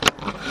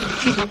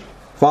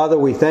Father,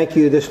 we thank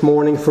you this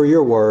morning for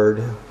your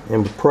word,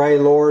 and pray,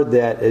 Lord,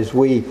 that as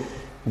we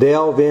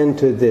delve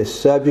into this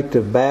subject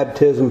of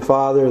baptism,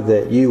 Father,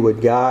 that you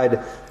would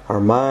guide our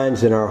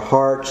minds and our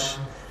hearts,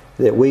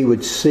 that we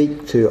would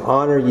seek to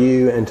honor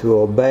you and to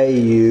obey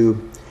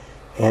you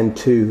and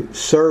to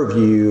serve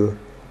you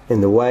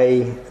in the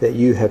way that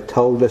you have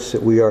told us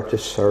that we are to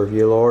serve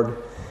you, Lord.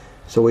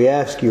 So we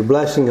ask your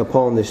blessing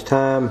upon this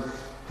time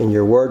in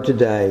your word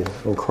today,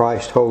 in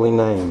Christ's holy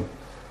name.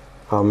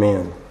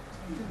 Amen.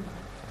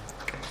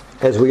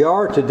 As we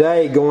are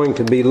today going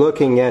to be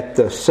looking at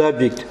the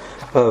subject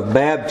of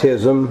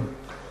baptism,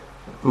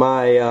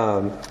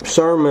 my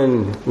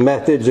sermon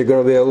methods are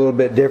going to be a little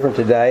bit different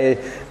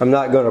today. I'm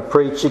not going to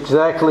preach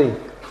exactly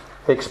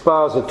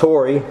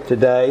expository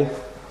today,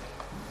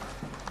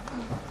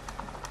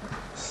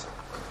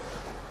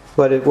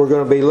 but we're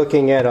going to be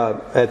looking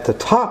at the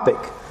topic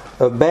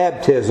of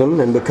baptism,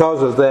 and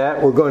because of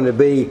that we're going to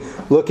be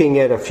looking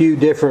at a few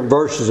different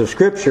verses of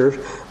Scripture.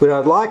 But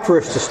I'd like for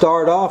us to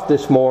start off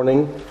this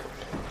morning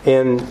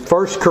in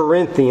 1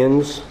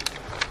 Corinthians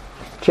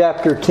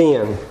chapter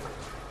 10.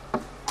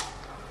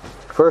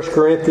 1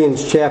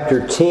 Corinthians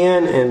chapter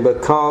 10, and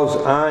because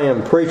I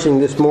am preaching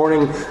this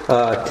morning,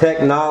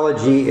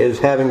 technology is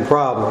having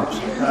problems.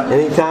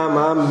 Anytime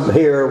I'm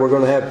here, we're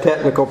going to have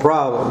technical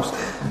problems.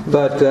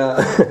 But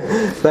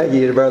thank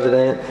you, Brother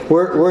Dan.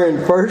 We're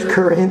in 1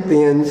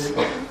 Corinthians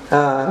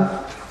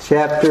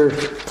chapter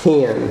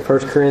 10. 1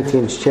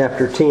 Corinthians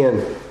chapter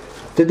 10.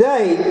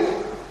 Today,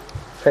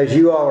 as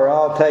you all are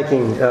all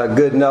taking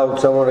good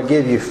notes, I want to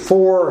give you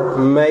four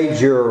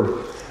major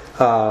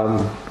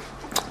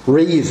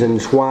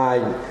reasons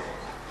why,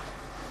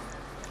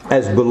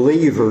 as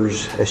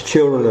believers, as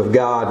children of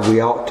God, we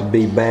ought to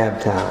be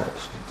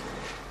baptized.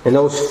 And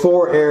those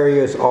four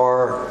areas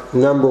are: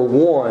 number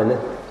one,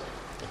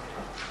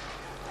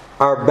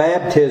 our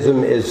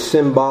baptism is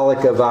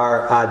symbolic of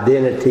our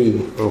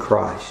identity in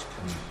Christ.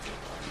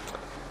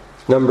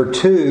 Number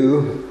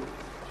two,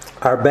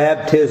 our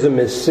baptism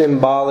is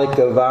symbolic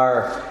of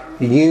our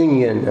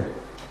union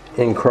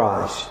in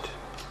Christ.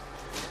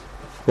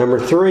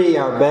 Number three,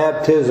 our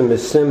baptism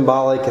is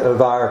symbolic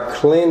of our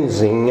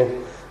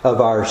cleansing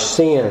of our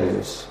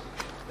sins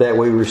that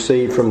we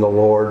receive from the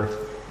Lord.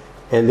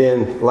 And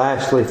then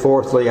lastly,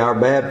 fourthly, our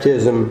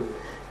baptism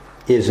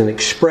is an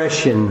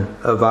expression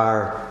of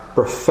our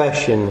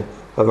profession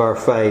of our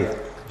faith.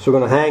 So we're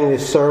going to hang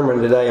this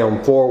sermon today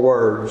on four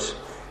words: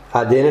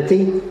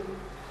 identity,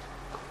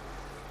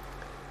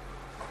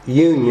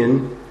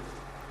 union,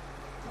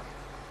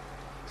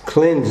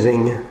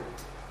 cleansing,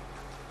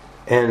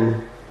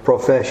 and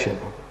profession.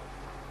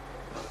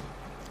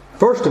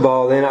 First of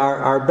all, then,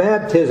 our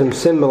baptism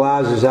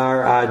symbolizes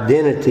our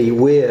identity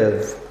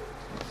with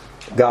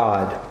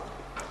God.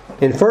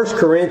 In 1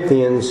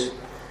 Corinthians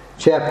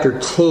chapter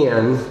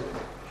 10,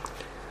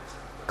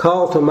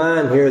 call to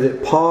mind here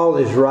that Paul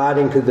is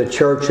writing to the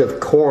church of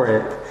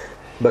Corinth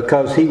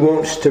because he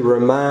wants to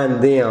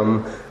remind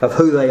them of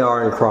who they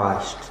are in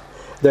Christ,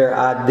 their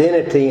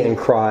identity in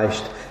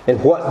Christ,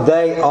 and what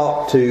they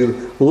ought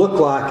to look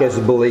like as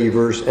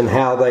believers and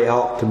how they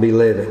ought to be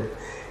living.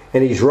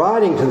 And he's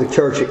writing to the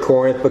church at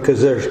Corinth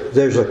because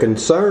there's a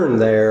concern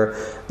there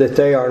that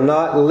they are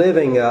not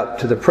living up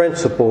to the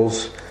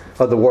principles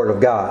of the Word of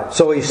God.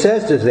 So he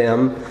says to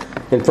them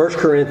in 1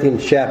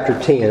 Corinthians chapter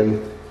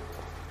 10,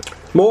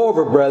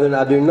 "Moreover, brethren,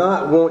 I do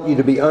not want you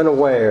to be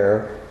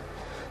unaware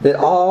that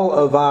all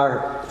of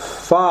our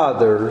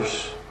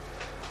fathers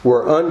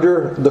were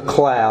under the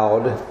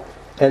cloud,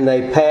 and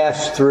they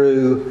passed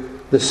through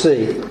the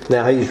sea."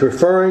 Now he's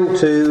referring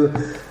to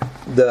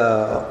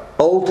the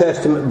Old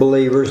Testament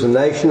believers, the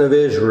nation of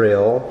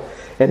Israel,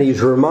 and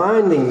he's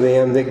reminding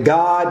them that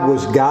God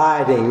was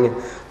guiding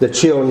the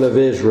children of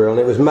Israel. And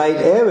it was made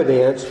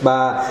evidenced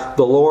by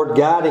the Lord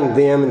guiding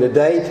them in the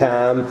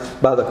daytime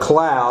by the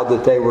cloud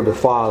that they were to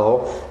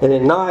follow, and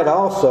at night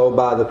also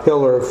by the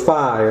pillar of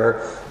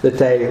fire that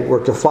they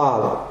were to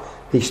follow.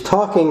 He's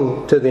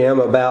talking to them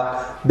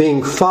about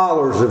being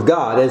followers of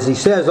God. As he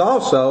says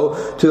also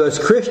to us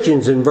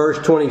Christians in verse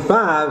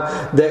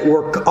 25, that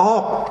we're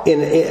all,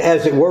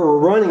 as it were,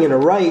 we're running in a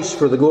race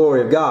for the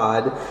glory of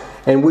God.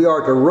 And we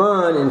are to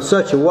run in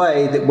such a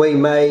way that we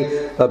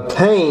may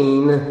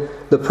obtain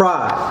the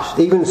prize.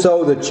 Even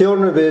so, the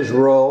children of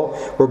Israel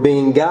were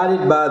being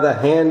guided by the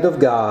hand of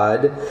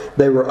God.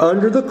 They were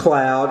under the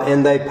cloud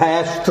and they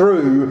passed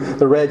through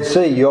the Red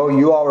Sea.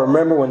 You all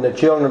remember when the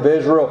children of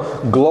Israel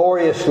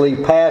gloriously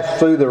passed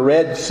through the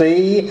Red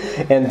Sea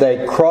and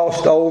they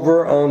crossed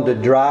over onto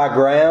dry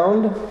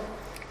ground?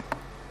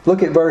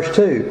 Look at verse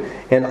 2.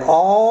 "And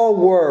all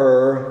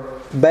were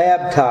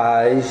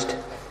baptized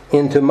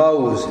into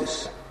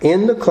Moses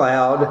in the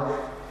cloud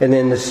and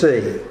in the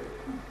sea."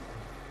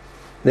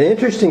 The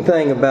interesting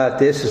thing about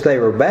this is they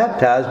were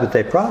baptized, but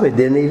they probably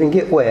didn't even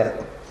get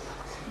wet.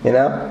 You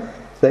know?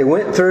 They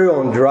went through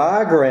on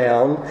dry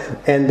ground,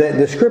 and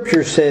the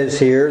Scripture says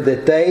here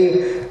that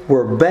they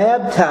were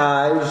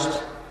baptized.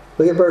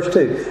 Look at verse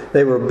 2.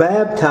 They were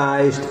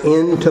baptized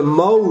into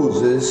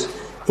Moses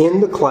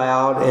in the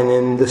cloud and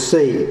in the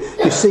sea.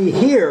 You see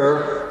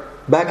here,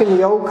 back in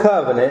the Old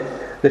Covenant,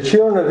 the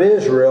children of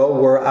Israel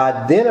were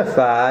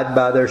identified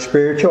by their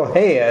spiritual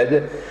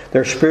head,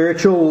 their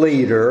spiritual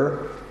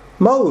leader,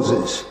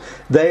 Moses.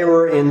 They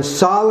were in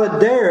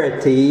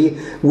solidarity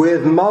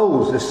with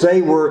Moses.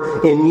 They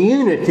were in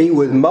unity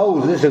with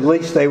Moses. At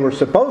least they were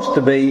supposed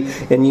to be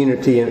in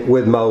unity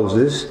with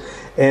Moses.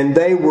 And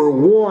they were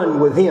one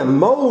with him.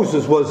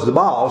 Moses was the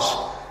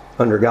boss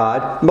under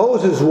God.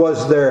 Moses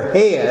was their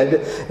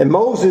head. And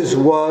Moses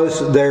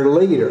was their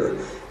leader.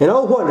 And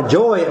oh, what a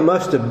joy it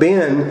must have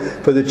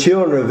been for the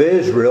children of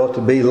Israel to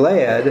be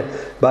led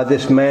by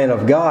this man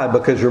of God.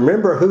 Because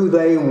remember who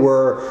they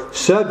were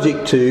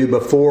subject to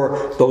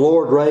before the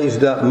Lord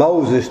raised up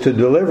Moses to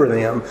deliver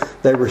them.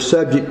 They were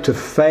subject to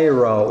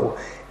Pharaoh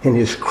and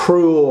his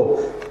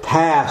cruel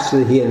tasks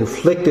that he had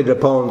inflicted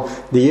upon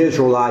the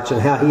Israelites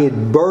and how he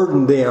had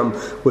burdened them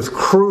with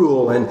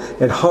cruel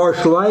and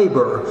harsh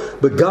labor.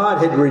 But God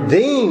had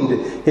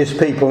redeemed his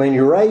people, and he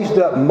raised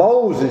up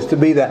Moses to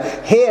be the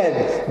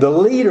head, the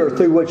leader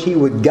through which he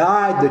would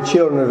guide the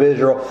children of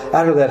Israel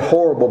out of that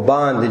horrible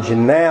bondage.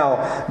 And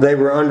now they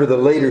were under the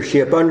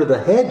leadership, under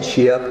the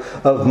headship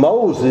of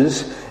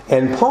Moses.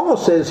 And Paul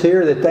says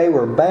here that they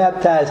were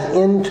baptized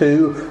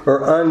into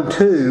or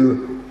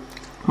unto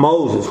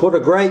Moses. What a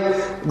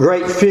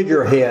great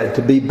figurehead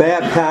to be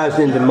baptized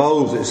into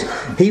Moses.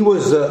 He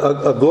was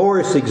a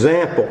glorious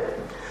example.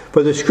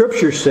 For the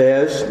Scripture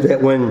says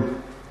that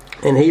when,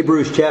 in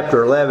Hebrews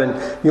chapter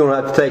 11, you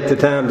don't have to take the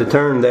time to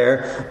turn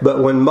there,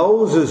 but when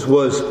Moses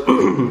was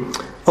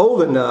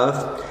old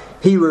enough,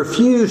 he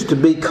refused to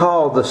be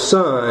called the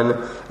son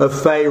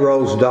of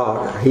Pharaoh's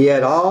daughter. He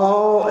had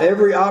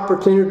every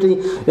opportunity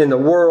in the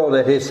world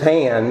at his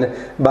hand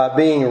by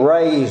being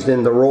raised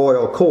in the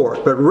royal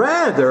court. But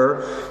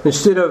rather,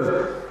 instead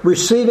of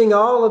receiving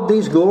all of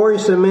these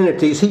glorious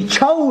amenities, he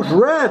chose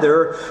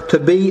rather to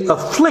be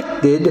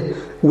afflicted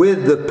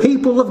with the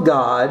people of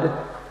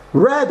God,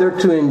 rather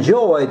to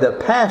enjoy the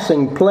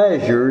passing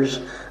pleasures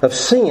of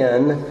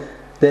sin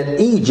that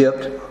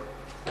Egypt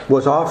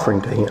was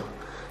offering to him.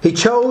 He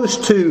chose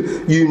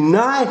to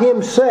unite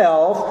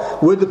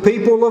himself with the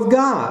people of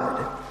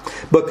God.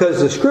 Because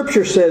the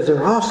Scripture says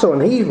there also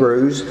in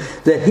Hebrews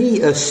that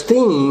he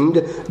esteemed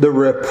the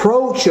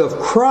reproach of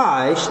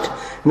Christ.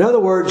 In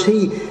other words,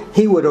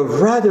 he would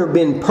have rather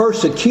been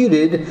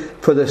persecuted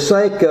for the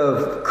sake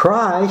of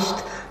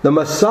Christ, the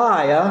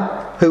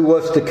Messiah who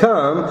was to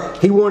come.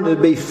 He wanted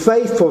to be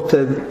faithful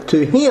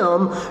to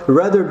him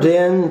rather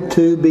than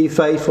to be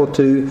faithful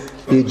to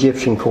the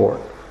Egyptian court.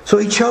 So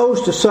he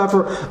chose to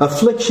suffer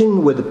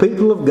affliction with the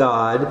people of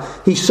God.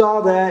 He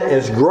saw that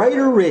as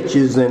greater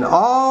riches than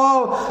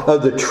all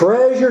of the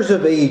treasures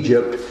of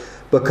Egypt,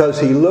 because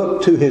he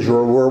looked to his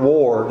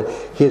reward,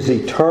 his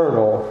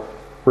eternal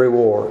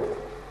reward.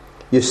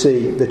 You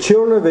see, the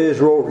children of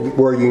Israel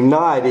were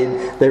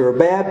united. They were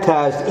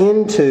baptized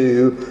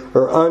into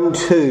or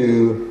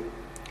unto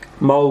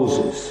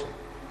Moses.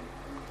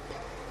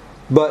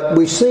 But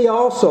we see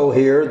also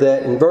here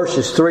that in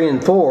verses 3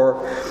 and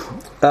 4,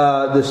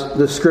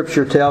 the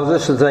Scripture tells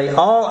us that they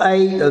all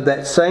ate of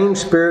that same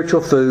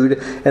spiritual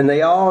food, and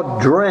they all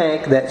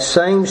drank that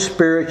same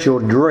spiritual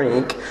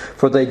drink,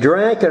 for they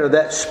drank out of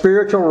that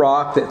spiritual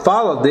rock that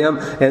followed them,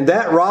 and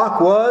that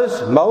rock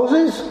was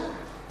Moses?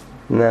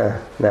 No.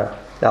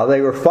 Now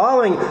they were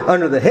following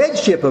under the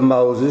headship of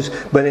Moses,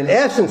 but in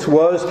essence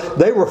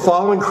they were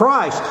following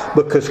Christ,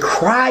 because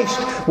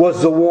Christ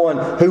was the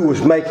one who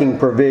was making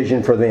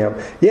provision for them.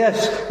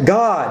 Yes,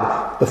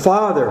 God, the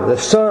Father, the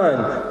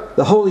Son,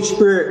 the Holy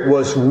Spirit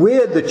was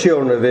with the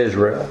children of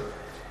Israel,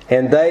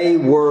 and they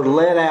were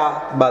led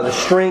out by the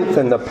strength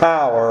and the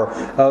power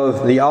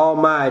of the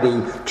Almighty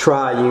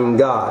Triune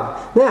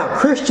God. Now,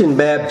 Christian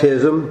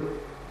baptism,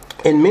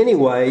 in many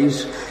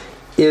ways,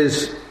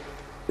 is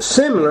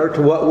similar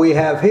to what we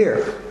have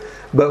here.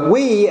 But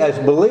we, as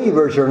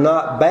believers, are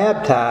not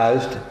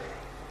baptized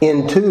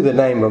into the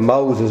name of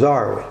Moses,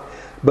 are we?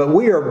 But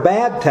we are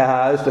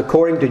baptized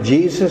according to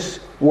Jesus'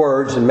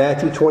 words in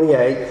Matthew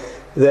 28,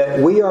 that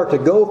we are to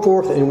go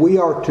forth and we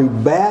are to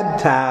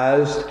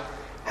baptize,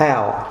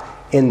 how?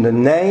 In the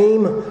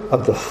name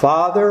of the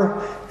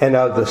Father and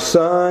of the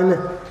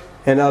Son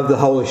and of the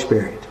Holy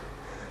Spirit.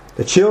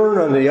 The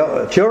children of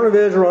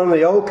Israel in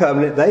the Old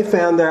Covenant, they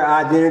found their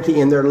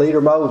identity in their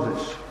leader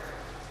Moses.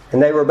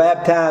 And they were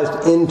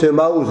baptized into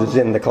Moses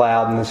in the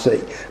cloud and the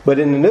sea. But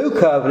in the New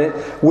Covenant,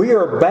 we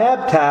are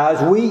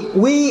baptized.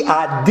 We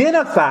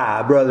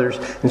identify, brothers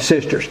and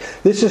sisters.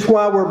 This is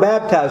why we're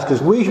baptized.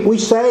 Because we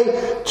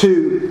say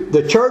to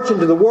the church and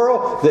to the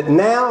world that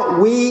now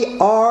we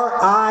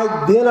are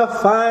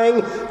identifying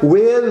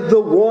with the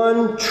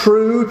one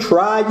true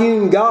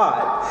triune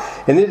God.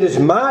 And it is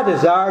my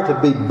desire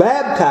to be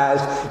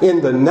baptized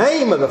in the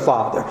name of the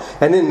Father,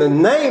 and in the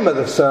name of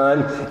the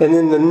Son, and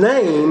in the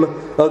name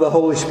of the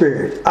Holy Spirit.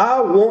 I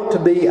want to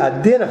be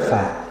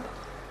identified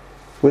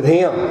with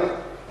Him.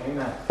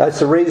 Amen. That's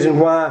the reason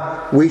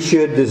why we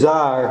should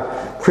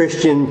desire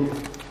Christian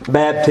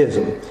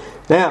baptism.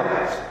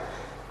 Now,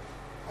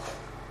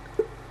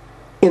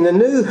 In the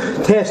New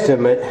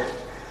Testament,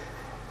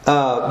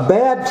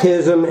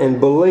 baptism and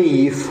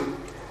belief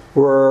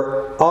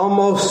were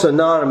almost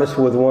synonymous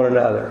with one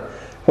another.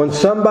 When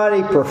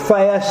somebody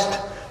professed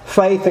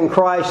faith in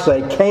Christ,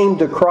 they came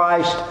to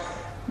Christ,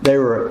 they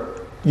were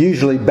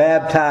usually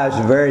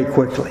baptized very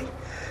quickly.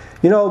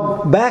 You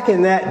know, back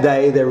in that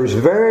day, there was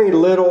very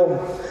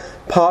little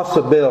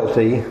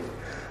possibility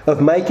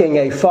of making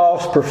a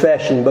false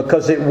profession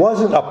because it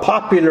wasn't a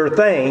popular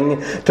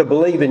thing to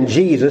believe in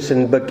Jesus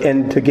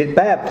and to get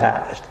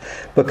baptized.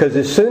 Because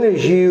as soon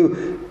as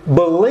you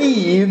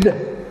believed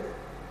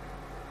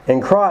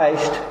in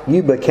Christ,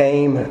 you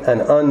became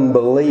an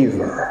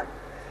unbeliever.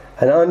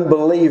 An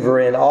unbeliever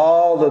in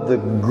all of the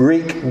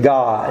Greek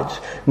gods.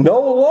 No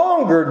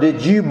longer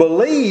did you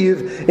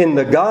believe in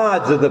the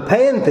gods of the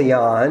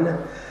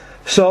pantheon.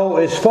 So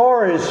as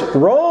far as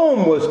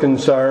Rome was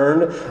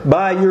concerned,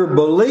 by your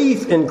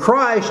belief in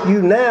Christ,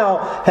 you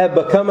now have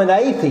become an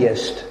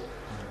atheist,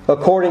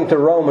 according to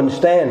Roman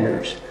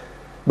standards.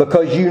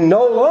 Because you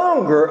no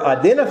longer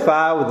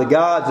identify with the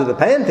gods of the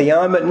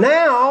pantheon, but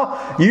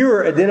now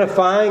you're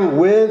identifying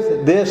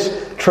with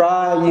this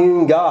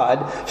triune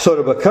God. So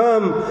to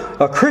become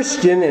a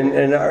Christian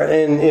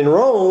in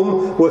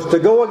Rome was to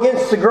go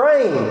against the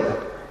grain.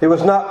 It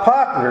was not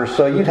popular,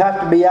 so you'd have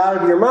to be out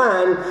of your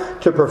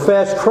mind to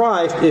profess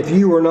Christ if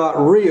you were not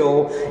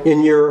real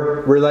in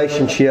your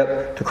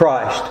relationship to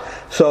Christ.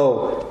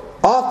 So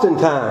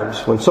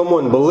oftentimes, when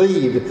someone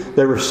believed,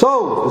 they were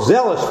so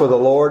zealous for the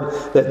Lord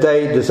that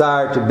they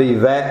desired to be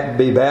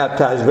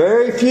baptized.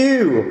 Very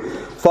few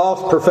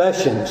false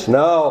professions.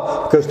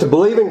 No, because to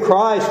believe in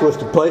Christ was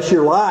to place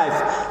your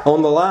life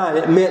on the line.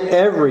 It meant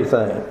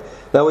everything.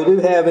 Now we do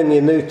have in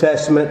the New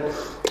Testament,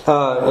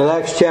 in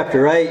Acts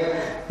chapter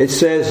 8, it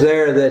says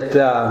there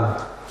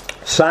that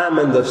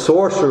Simon the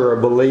sorcerer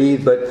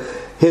believed, but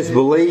his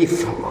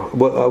belief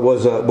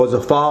was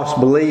a false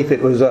belief.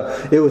 It was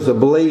a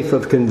belief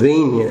of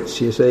convenience.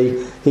 You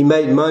see, he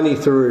made money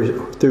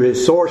through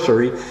his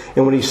sorcery,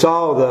 and when he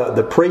saw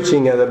the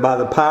preaching of it by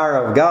the power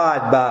of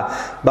God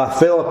by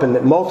Philip, and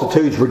that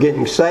multitudes were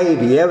getting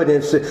saved, he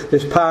evidenced that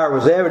this power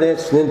was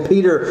evidenced. And then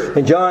Peter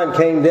and John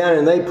came down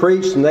and they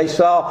preached, and he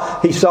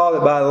saw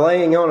that by the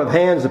laying on of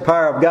hands, the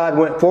power of God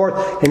went forth.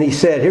 And he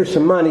said, "Here's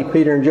some money,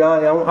 Peter and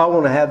John. I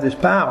want to have this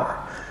power."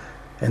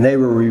 And they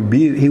were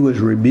rebuked. He was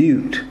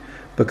rebuked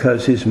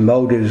because his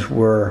motives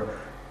were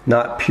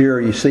not pure.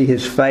 You see,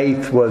 his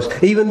faith was,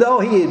 even though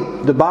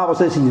the Bible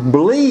says he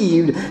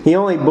believed, he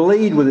only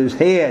believed with his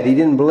head. He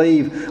didn't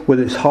believe with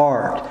his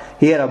heart.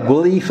 He had a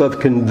belief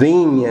of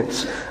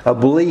convenience, a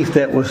belief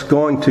that was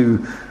going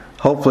to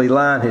hopefully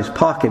line his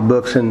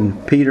pocketbooks.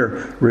 And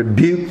Peter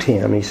rebuked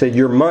him. He said,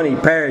 "Your money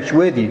perish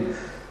with you."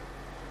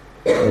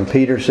 And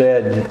Peter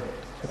said,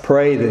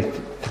 "Pray to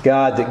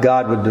God that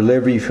God would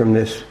deliver you from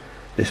this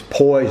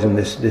poison,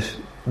 this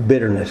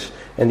bitterness,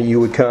 and that you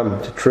would come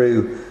to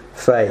true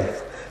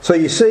faith." So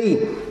you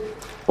see,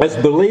 as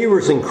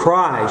believers in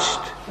Christ,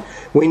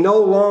 we no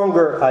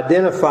longer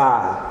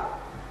identify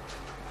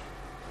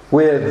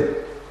with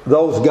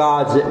those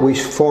gods that we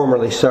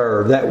formerly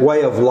served, that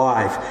way of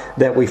life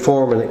that we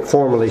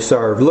formerly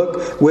served.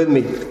 Look with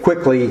me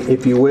quickly,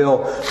 if you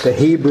will, to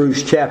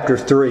Hebrews chapter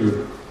 3.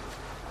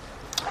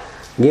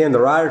 Again, the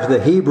writer to the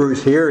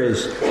Hebrews here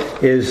is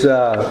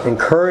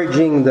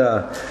encouraging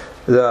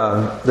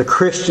the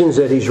Christians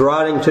that he's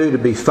writing to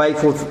be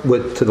faithful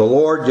to the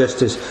Lord,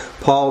 just as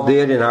Paul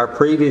did in our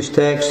previous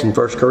text in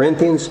 1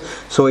 Corinthians.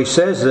 So he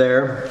says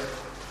there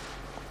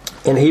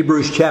in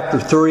Hebrews chapter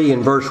 3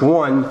 and verse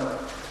 1,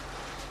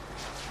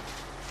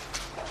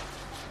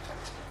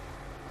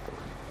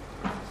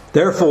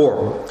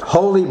 "Therefore,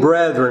 holy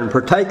brethren,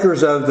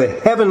 partakers of the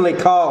heavenly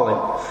calling,"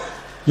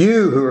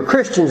 you who are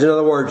Christians, in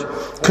other words,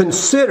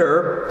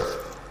 "consider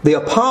the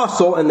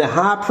apostle and the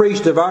high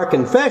priest of our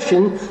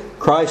confession,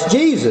 Christ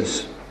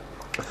Jesus,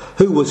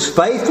 who was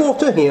faithful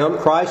to him."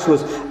 Christ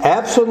was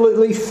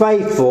absolutely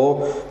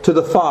faithful to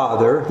the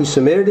Father. He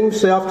submitted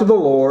himself to the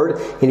Lord,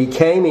 and he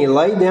came and he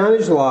laid down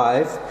his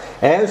life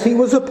as he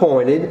was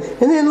appointed.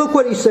 And then look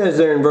what he says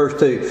there in verse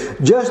 2.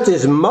 "Just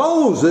as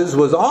Moses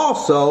was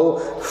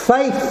also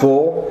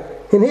faithful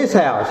in his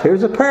house."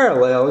 Here's a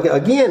parallel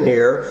again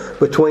here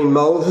between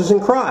Moses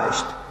and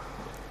Christ.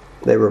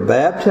 They were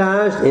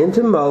baptized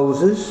into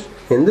Moses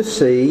in the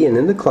sea and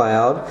in the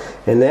cloud.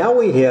 And now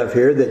we have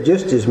here that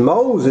just as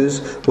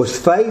Moses was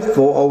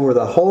faithful over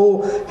the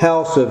whole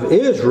house of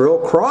Israel,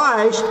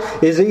 Christ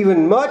is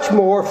even much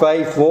more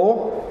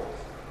faithful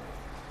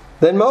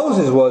than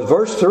Moses was.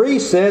 Verse 3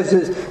 says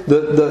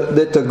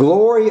that the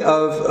glory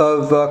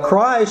of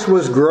Christ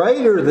was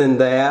greater than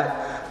that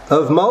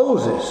of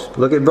Moses.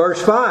 Look at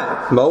verse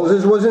 5.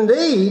 "Moses was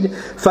indeed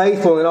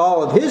faithful in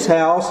all of his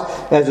house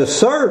as a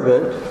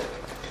servant.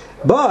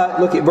 But,"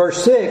 look at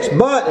verse 6,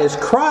 "but as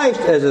Christ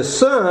as a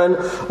son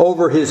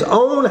over his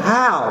own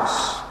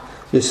house."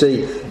 You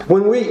see,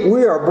 when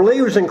we are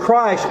believers in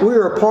Christ, we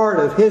are a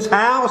part of his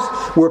house.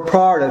 We're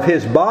part of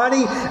his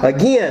body.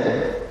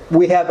 Again,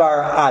 we have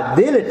our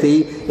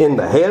identity in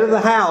the head of the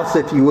house,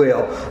 if you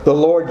will, the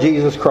Lord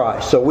Jesus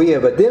Christ. So we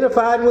have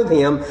identified with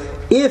Him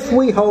if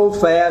we hold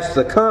fast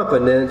the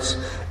confidence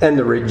and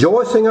the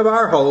rejoicing of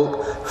our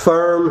hope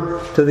firm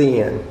to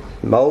the end.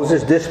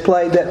 Moses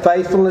displayed that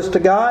faithfulness to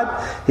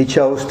God. He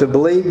chose to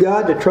believe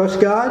God, to trust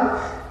God.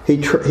 He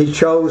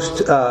chose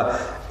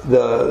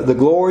the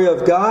glory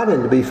of God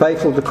and to be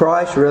faithful to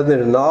Christ rather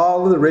than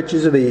all of the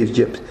riches of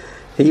Egypt.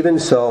 Even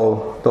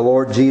so, the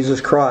Lord Jesus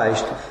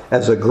Christ,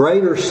 as a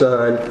greater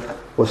Son,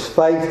 was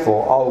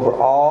faithful over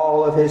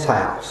all of His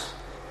house.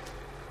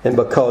 And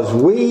because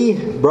we,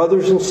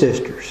 brothers and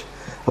sisters,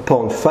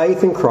 upon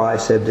faith in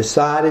Christ, have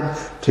decided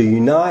to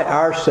unite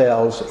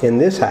ourselves in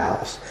this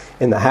house,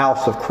 in the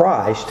house of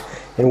Christ,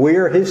 and we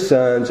are His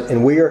sons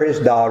and we are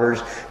His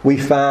daughters, we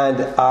find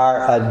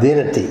our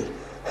identity.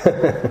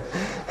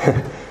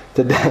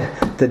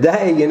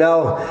 Today,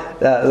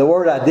 the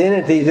word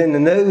identity is in the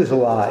news a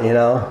lot,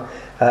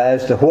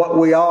 as to what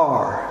we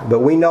are.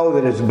 But we know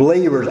that as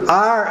believers,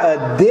 our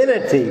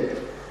identity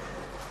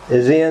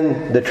is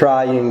in the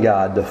triune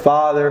God, the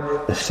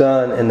Father, the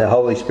Son, and the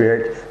Holy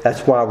Spirit.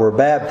 That's why we're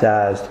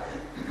baptized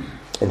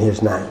in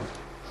His name.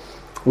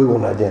 We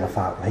want to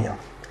identify with Him.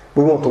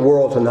 We want the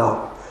world to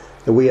know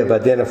that we have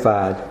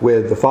identified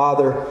with the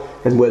Father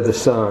and with the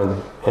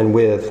Son and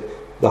with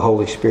the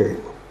Holy Spirit.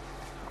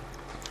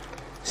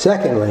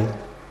 Secondly,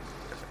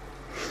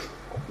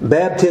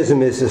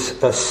 baptism is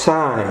a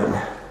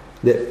sign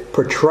that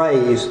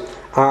portrays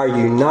our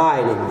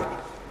uniting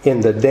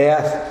in the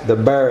death, the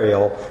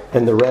burial,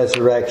 and the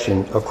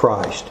resurrection of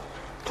Christ.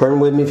 Turn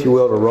with me, if you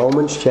will, to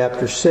Romans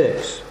chapter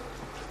 6.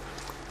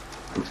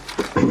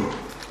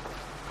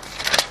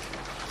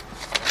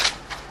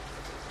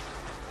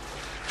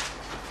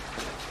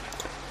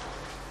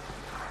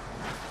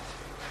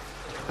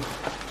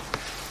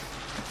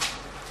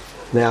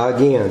 Now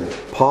again,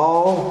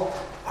 Paul,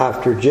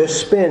 after just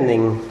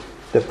spending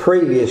the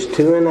previous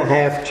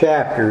 2.5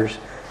 chapters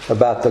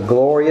about the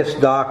glorious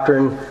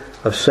doctrine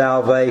of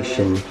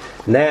salvation,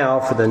 now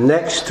for the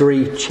next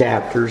 3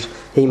 chapters,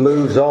 he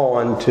moves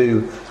on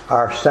to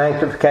our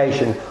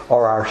sanctification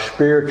or our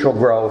spiritual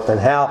growth,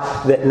 and how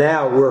that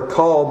now we're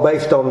called,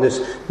 based on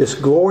this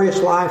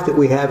glorious life that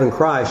we have in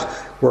Christ,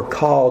 we're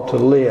called to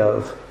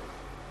live.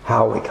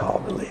 How are we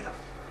called to live?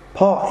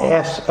 Paul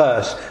asks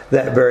us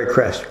that very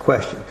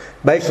question.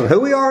 Based on who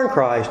we are in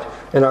Christ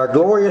and our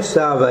glorious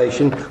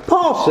salvation,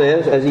 Paul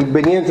says, as he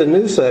begins a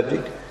new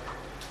subject,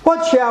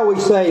 what shall we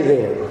say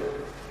then?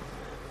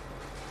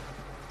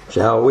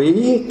 Shall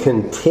we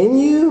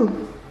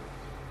continue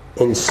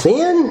in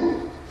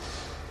sin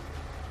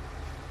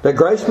that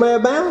grace may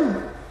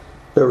abound?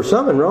 There were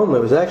some in Rome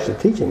that was actually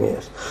teaching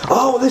this.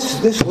 Oh,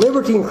 this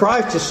liberty in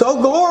Christ is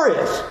so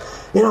glorious.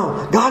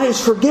 God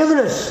has forgiven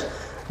us.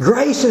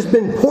 Grace has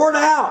been poured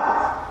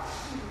out.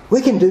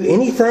 We can do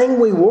anything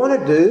we want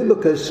to do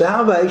because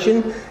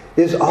salvation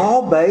is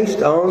all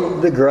based on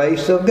the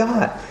grace of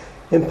God.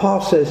 And Paul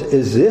says,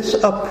 is this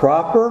a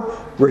proper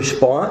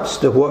response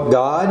to what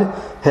God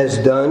has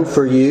done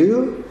for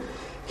you?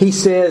 He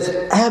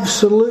says,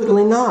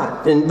 absolutely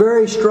not. In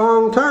very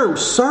strong terms,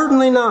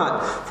 certainly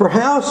not. For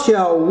how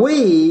shall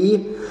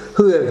we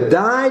who have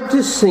died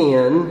to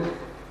sin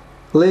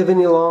live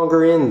any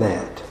longer in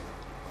that?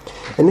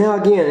 And now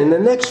again, in the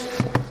next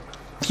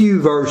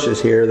few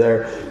verses here,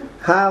 they're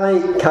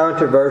highly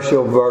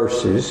controversial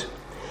verses.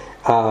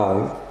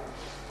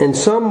 And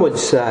some would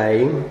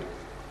say,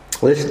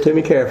 listen to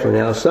me carefully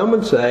now, some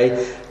would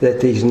say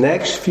that these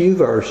next few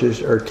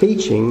verses are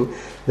teaching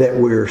that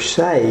we're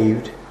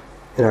saved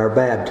in our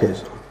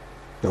baptism.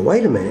 Now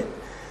wait a minute.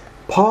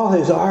 Paul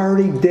has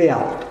already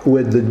dealt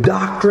with the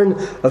doctrine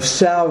of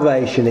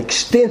salvation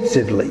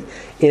extensively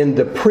in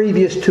the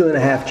previous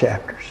 2.5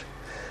 chapters.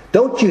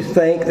 Don't you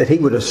think that he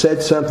would have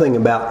said something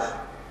about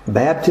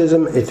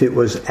baptism if it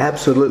was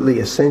absolutely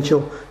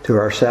essential to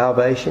our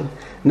salvation?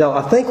 No,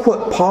 I think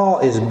what Paul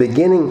is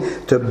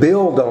beginning to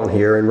build on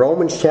here in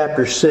Romans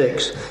chapter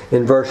 6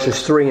 in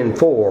verses 3 and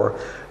 4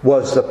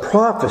 was the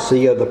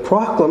prophecy of the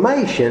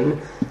proclamation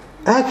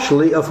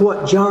actually of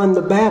what John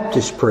the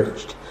Baptist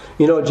preached.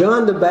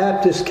 John the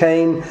Baptist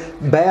came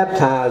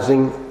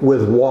baptizing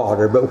with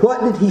water. But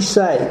what did he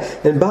say?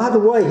 And by the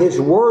way, his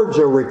words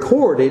are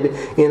recorded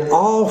in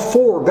all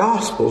 4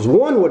 Gospels.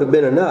 One would have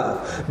been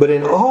enough. But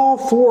in all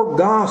 4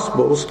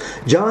 Gospels,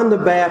 John the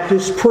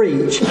Baptist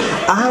preached,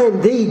 I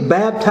indeed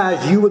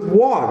baptize you with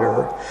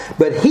water,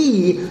 but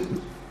He,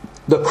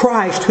 the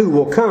Christ who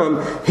will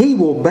come, He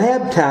will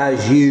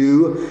baptize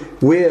you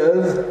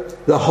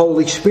with the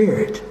Holy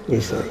Spirit, you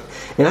see.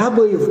 And I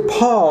believe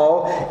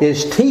Paul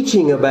is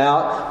teaching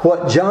about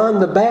what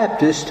John the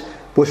Baptist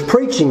was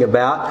preaching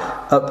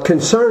about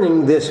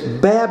concerning this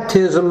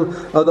baptism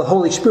of the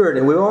Holy Spirit.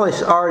 And we've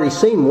already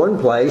seen one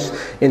place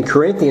in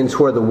Corinthians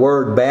where the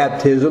word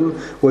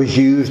baptism was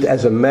used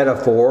as a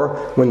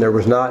metaphor when there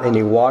was not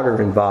any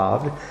water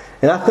involved.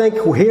 And I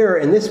think here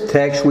in this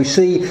text we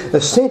see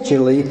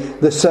essentially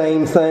the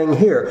same thing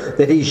here.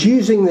 That he's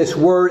using this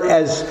word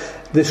as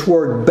this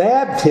word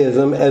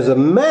baptism as a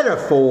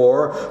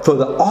metaphor for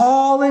the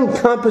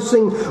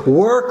all-encompassing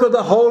work of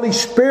the Holy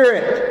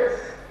Spirit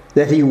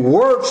that He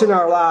works in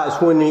our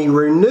lives when He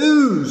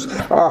renews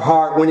our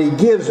heart, when He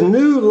gives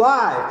new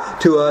life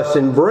to us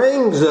and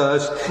brings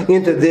us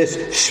into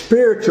this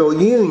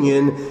spiritual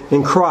union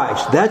in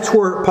Christ. That's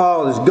where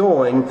Paul is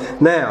going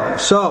now.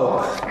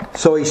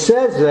 So he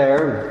says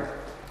there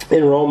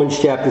in Romans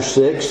chapter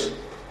 6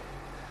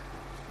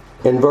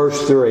 and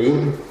verse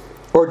 3,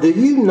 "Or do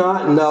you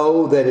not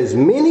know that as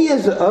many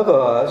of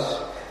us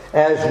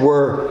as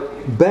were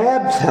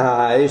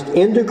baptized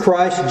into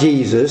Christ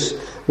Jesus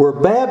were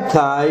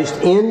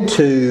baptized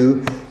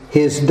into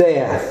His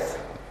death?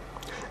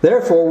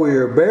 Therefore we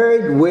are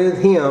buried with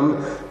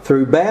Him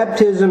through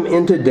baptism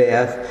into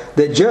death,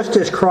 that just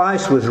as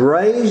Christ was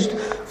raised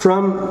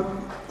from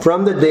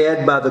the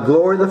dead by the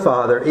glory of the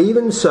Father,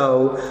 even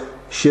so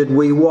should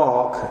we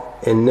walk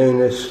in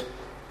newness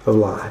of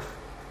life."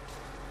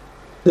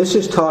 This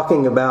is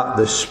talking about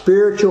the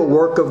spiritual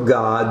work of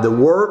God, the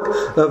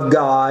work of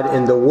God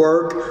and the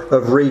work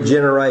of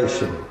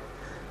regeneration.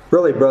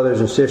 Really,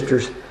 brothers and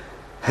sisters,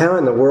 how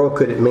in the world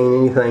could it mean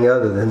anything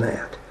other than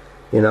that?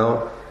 You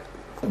know,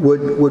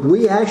 would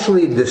we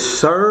actually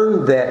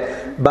discern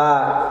that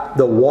by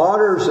the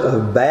waters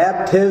of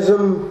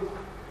baptism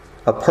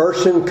a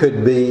person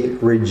could be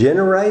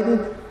regenerated?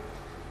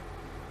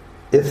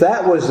 If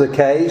that was the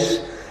case,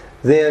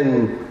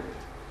 then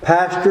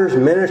pastors,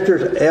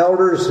 ministers,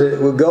 elders that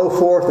would go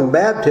forth in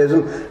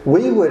baptism,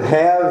 we would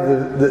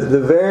have the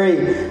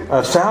very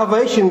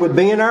salvation would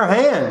be in our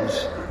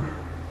hands.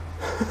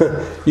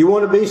 You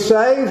want to be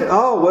saved?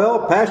 Oh,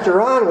 well, Pastor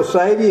Ron will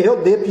save you.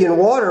 He'll dip you in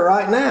water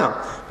right now.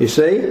 You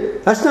see?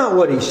 That's not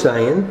what he's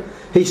saying.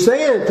 He's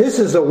saying that this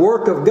is a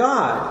work of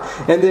God.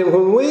 And then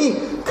when we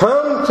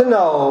come to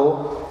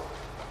know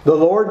the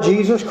Lord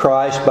Jesus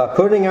Christ by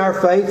putting our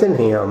faith in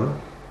Him,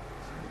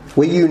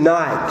 we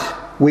unite.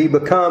 We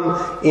become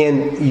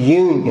in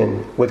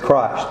union with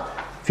Christ.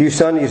 A few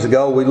Sundays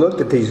ago, we looked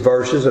at these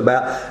verses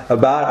about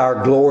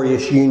our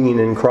glorious union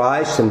in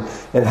Christ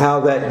and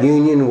how that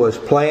union was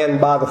planned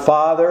by the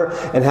Father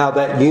and how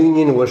that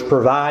union was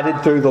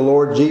provided through the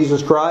Lord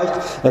Jesus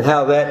Christ and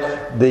how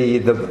that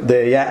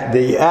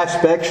the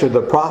aspects or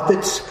the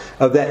prophets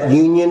of that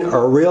union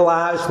are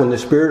realized when the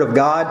Spirit of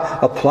God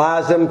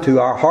applies them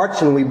to our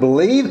hearts and we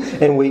believe,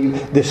 and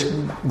this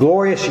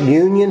glorious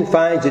union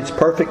finds its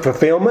perfect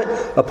fulfillment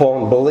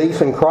upon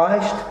belief in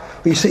Christ.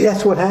 You see,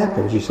 that's what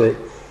happens, you see.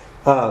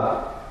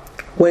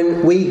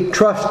 When we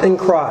trust in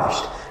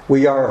Christ,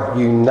 we are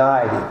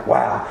united.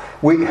 Wow.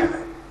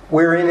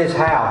 We're in His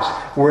house.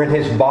 We're in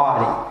His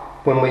body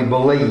when we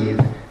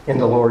believe in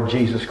the Lord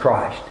Jesus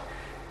Christ.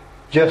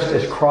 Just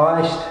as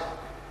Christ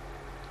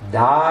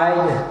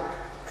died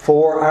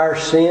for our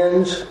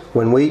sins,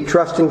 when we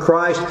trust in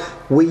Christ,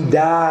 we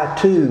die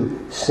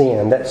to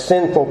sin. That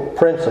sinful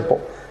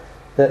principle,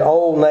 that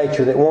old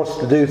nature that wants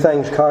to do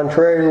things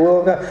contrary to the will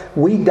of God,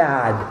 we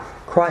died.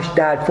 Christ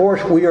died for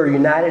us. We are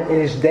united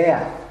in His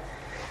death.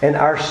 And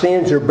our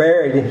sins are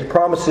buried. And His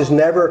promise is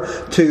never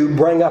to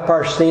bring up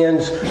our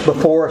sins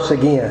before us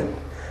again.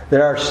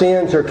 That our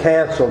sins are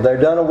canceled. They're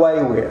done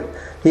away with.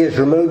 He has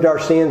removed our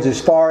sins as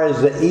far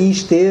as the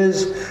east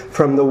is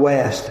from the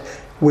west.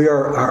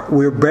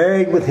 We're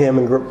buried with Him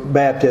in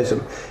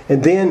baptism.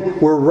 And then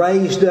we're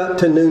raised up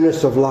to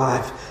newness of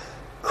life.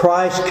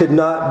 Christ could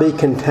not be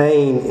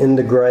contained in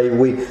the grave.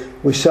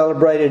 We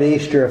celebrated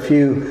Easter a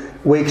few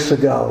weeks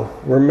ago,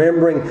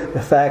 remembering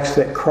the facts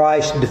that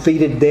Christ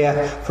defeated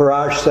death for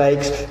our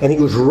sakes, and He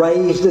was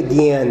raised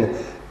again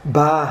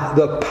by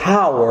the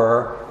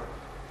power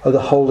of the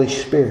Holy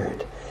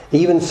Spirit.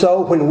 Even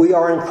so, when we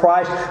are in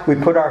Christ, we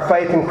put our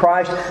faith in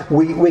Christ,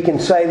 we can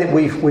say that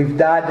we've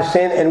died to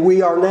sin and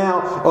we are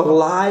now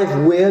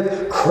alive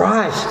with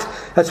Christ.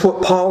 That's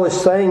what Paul is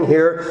saying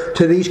here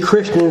to these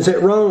Christians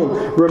at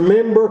Rome.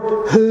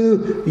 Remember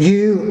who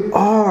you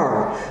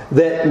are.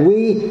 That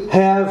we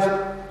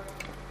have,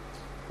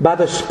 by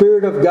the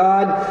Spirit of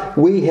God,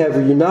 we have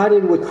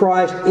united with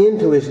Christ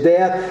into His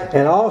death.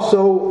 And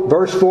also,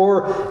 verse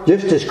 4,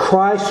 just as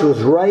Christ was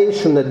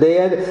raised from the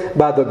dead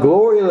by the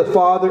glory of the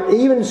Father,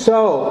 even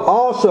so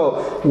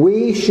also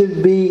we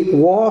should be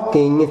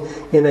walking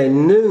in a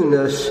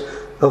newness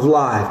of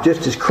life.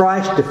 Just as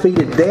Christ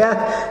defeated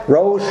death,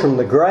 rose from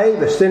the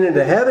grave, ascended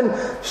to heaven,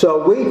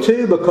 so we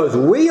too, because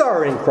we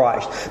are in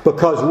Christ,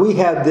 because we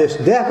have this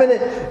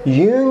definite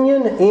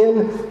union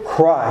in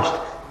Christ,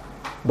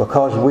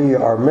 because we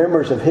are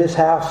members of His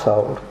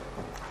household,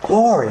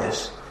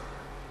 glorious,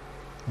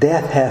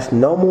 death hath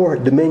no more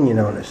dominion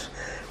on us.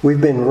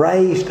 We've been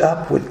raised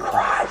up with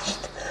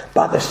Christ.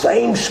 By the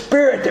same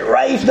Spirit that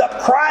raised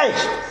up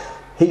Christ,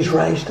 He's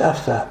raised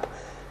us up.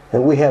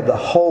 And we have the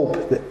hope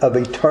of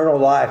eternal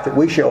life, that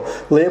we shall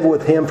live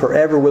with Him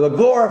forever with a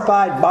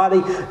glorified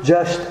body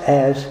just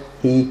as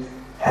He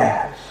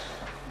has.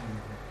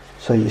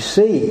 So you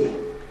see,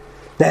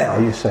 now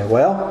you say,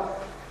 well,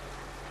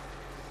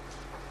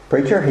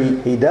 preacher,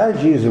 he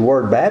does use the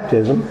word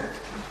baptism.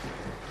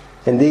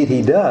 Indeed,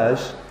 he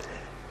does.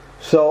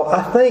 So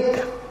I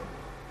think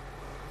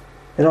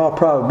in all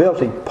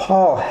probability,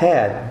 Paul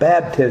had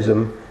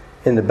baptism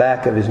in the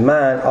back of his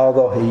mind,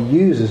 although he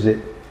uses it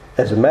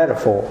as a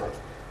metaphor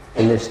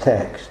in this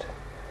text.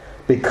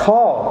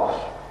 Because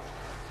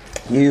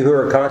you who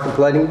are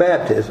contemplating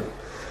baptism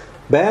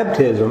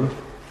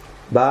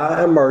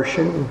by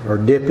immersion or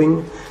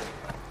dipping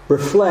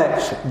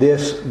reflects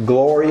this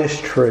glorious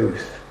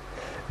truth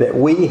that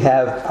we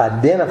have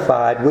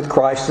identified with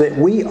Christ, that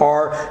we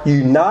are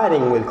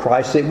uniting with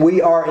Christ, that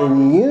we are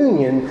in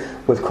union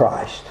with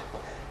Christ.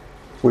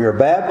 We are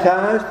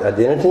baptized,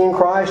 identity in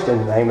Christ, in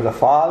the name of the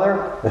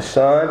Father, the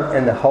Son,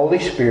 and the Holy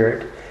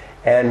Spirit.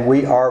 And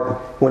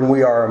when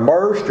we are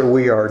immersed or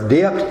we are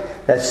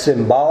dipped, that's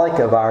symbolic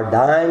of our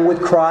dying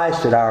with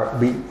Christ,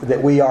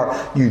 that we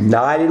are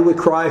united with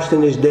Christ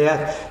in His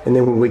death. And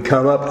then when we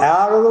come up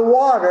out of the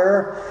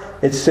water,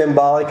 it's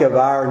symbolic of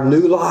our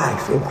new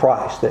life in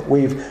Christ, that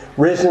we've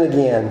risen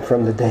again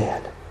from the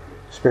dead,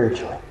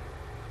 spiritually.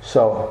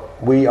 So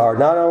we are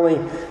not only,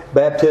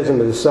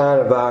 baptism is a sign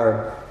of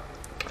our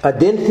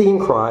identity in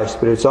Christ,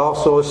 but it's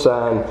also a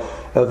sign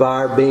of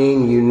our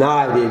being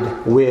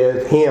united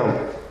with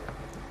Him.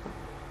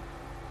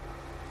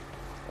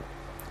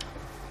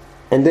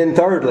 And then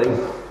thirdly,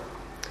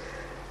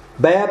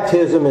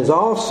 baptism is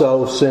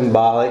also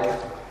symbolic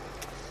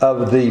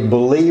of the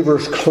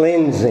believer's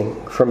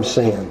cleansing from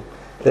sin.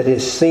 That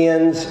his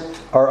sins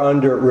are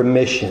under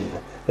remission.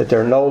 That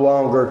they're no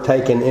longer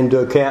taken into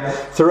account.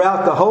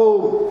 Throughout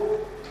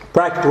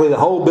practically the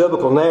whole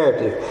biblical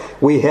narrative,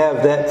 we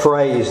have that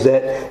phrase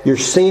that your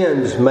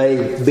sins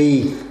may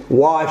be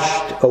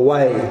washed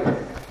away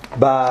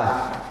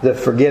by the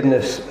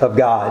forgiveness of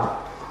God.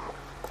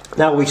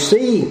 Now we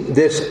see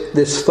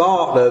this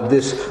thought of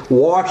this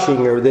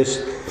washing or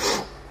this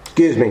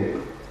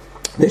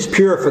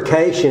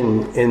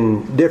purification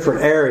in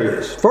different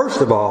areas.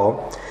 First of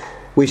all,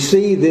 we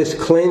see this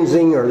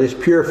cleansing or this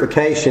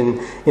purification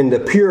in the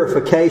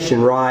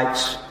purification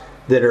rites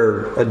that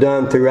are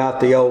done throughout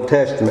the Old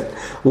Testament.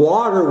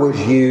 Water was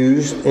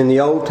used in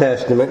the Old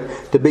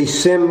Testament to be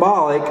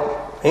symbolic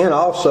and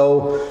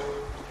also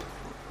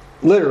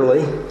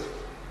literally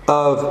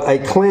of a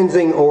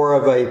cleansing or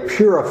of a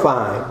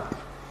purifying.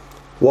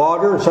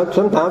 Water, and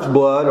sometimes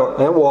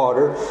blood and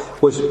water,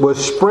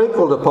 was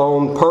sprinkled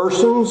upon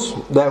persons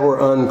that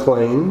were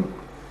unclean.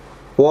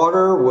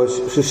 Water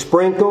was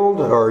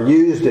sprinkled or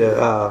used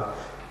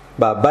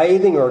by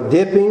bathing or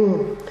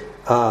dipping.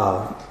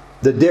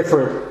 The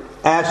different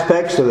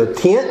aspects of the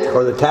tent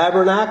or the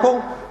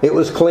tabernacle, it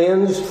was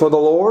cleansed for the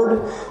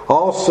Lord.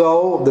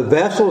 Also, the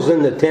vessels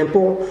in the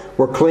temple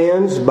were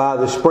cleansed by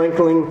the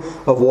sprinkling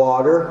of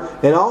water.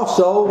 And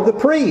also, the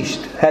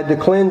priest had to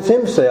cleanse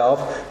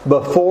himself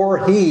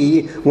before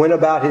he went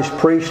about his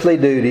priestly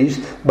duties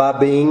by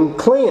being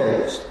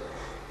cleansed.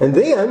 And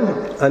then,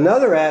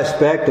 another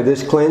aspect of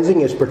this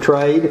cleansing is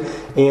portrayed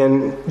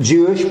in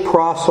Jewish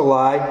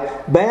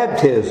proselyte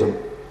baptism.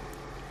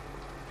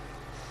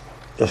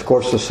 Of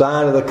course, the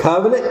sign of the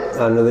covenant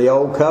under the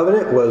old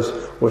covenant was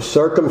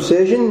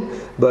circumcision.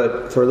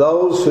 But for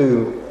those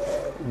who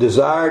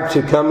desired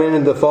to come into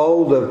the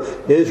fold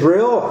of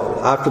Israel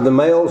after the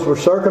males were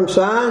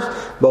circumcised,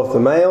 both the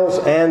males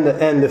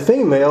and the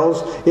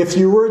females, if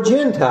you were a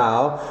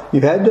Gentile,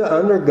 you had to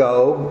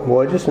undergo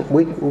what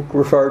we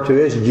refer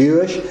to as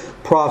Jewish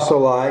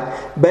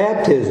proselyte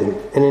baptism.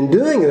 And in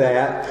doing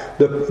that,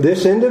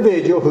 this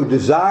individual who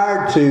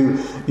desired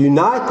to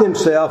unite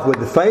themselves with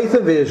the faith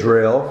of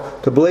Israel,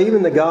 to believe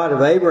in the God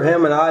of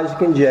Abraham and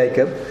Isaac and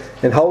Jacob,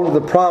 and hold to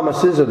the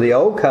promises of the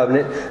Old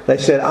Covenant, they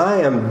said,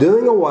 I am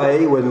doing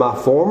away with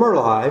my former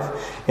life.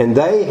 And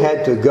they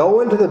had to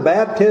go into the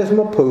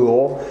baptismal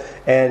pool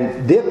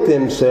and dip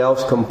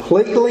themselves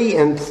completely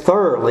and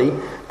thoroughly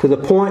to the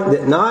point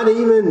that not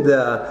even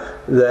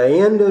the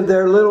end of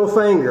their little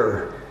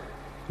finger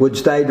would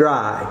stay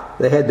dry.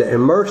 They had to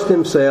immerse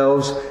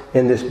themselves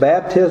in this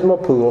baptismal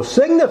pool,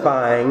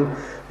 signifying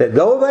that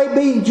though they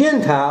be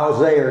Gentiles,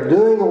 they are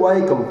doing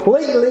away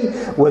completely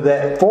with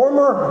that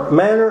former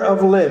manner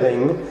of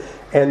living,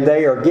 and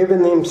they are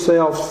giving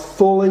themselves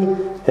fully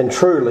and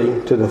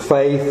truly to the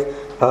faith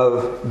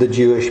of the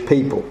Jewish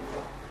people.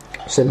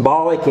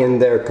 Symbolic in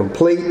their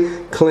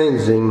complete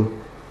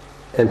cleansing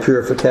and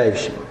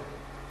purification.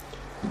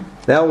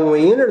 Now, when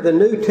we enter the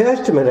New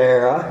Testament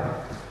era,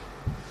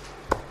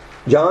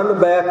 John the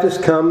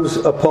Baptist comes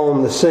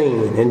upon the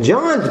scene. And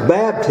John's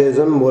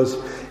baptism was,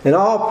 in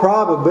all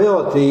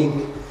probability,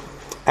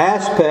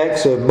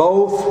 aspects of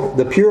both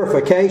the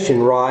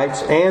purification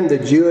rites and the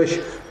Jewish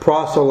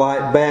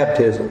proselyte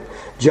baptism.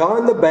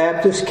 John the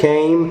Baptist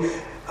came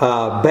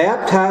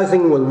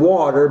baptizing with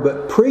water,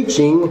 but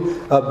preaching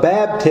a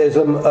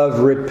baptism of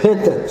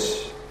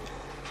repentance.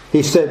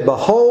 He said,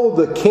 "Behold,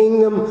 the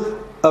kingdom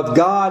of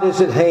God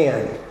is at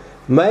hand.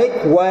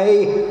 Make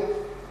way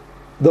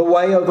the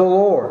way of the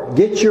Lord.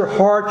 Get your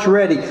hearts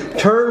ready.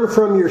 Turn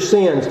from your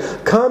sins.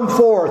 Come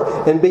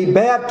forth and be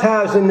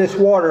baptized in this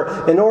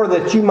water in order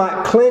that you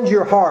might cleanse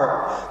your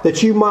heart,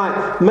 that you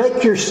might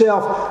make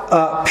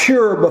yourself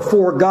pure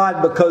before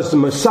God, because the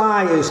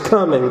Messiah is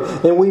coming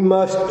and we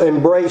must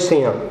embrace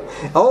Him.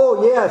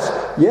 Oh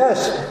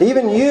yes,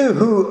 even you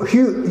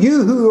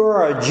who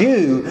are a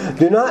Jew,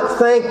 do not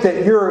think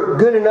that you're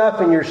good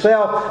enough in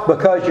yourself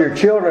because you're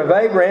children of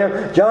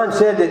Abraham. John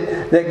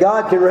said that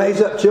God can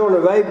raise up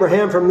children of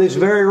Abraham from these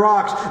very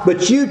rocks,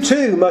 but you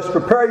too must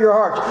prepare your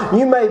hearts.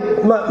 You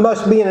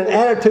must be in an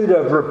attitude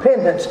of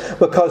repentance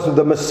because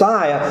the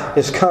Messiah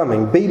is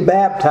coming. Be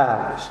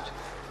baptized.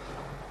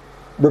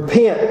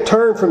 Repent,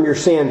 turn from your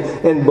sin,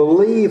 and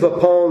believe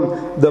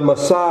upon the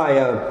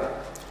Messiah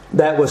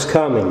that was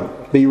coming.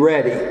 Be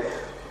ready.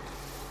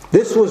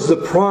 This was the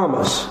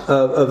promise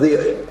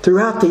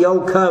throughout the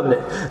Old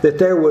Covenant, that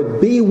there would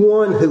be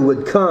one who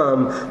would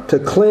come to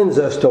cleanse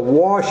us, to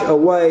wash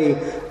away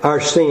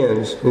our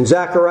sins. In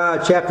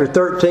Zechariah chapter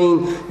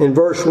 13 and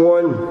verse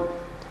 1,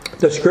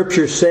 the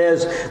Scripture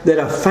says that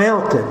a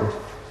fountain,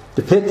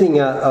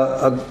 depicting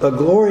a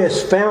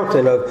glorious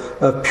fountain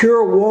of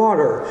pure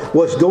water,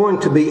 was going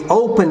to be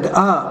opened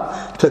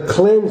up to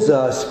cleanse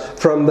us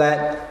from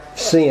that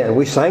sin.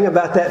 We sang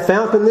about that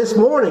fountain this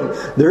morning.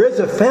 There is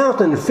a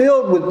fountain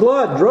filled with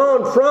blood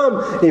drawn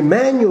from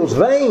Emmanuel's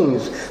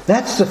veins.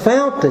 That's the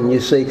fountain, you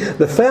see.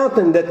 The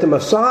fountain that the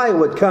Messiah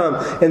would come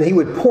and He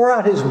would pour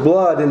out His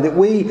blood and that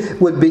we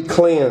would be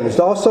cleansed.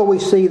 Also, we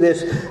see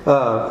this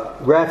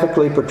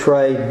graphically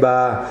portrayed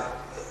by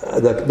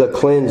the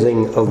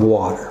cleansing of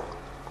water.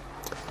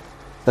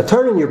 Now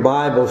turn in your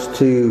Bibles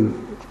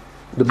to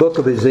the book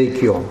of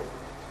Ezekiel.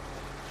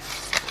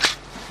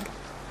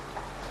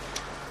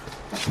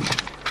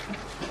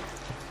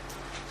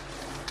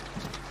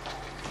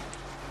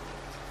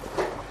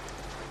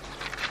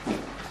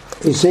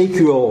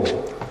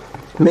 Ezekiel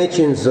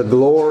mentions the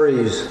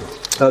glories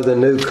of the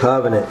new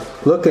covenant.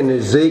 Look in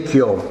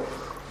Ezekiel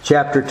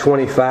chapter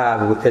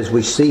 25 as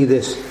we see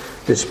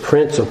this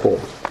principle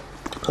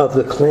of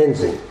the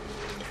cleansing.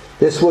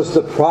 This was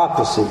the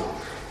prophecy.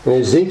 In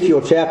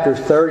Ezekiel chapter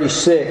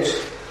 36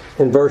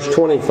 and verse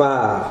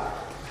 25,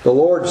 the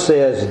Lord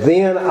says,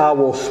 "Then I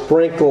will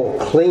sprinkle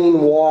clean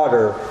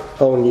water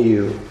on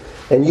you,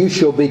 and you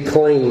shall be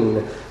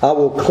clean. I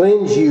will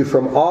cleanse you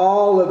from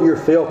all of your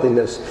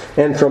filthiness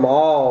and from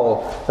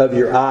all of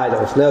your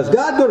idols." Now, is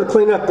God going to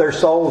clean up their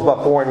souls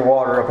by pouring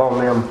water upon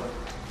them?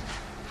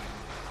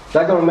 Is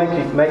that going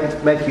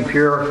to make you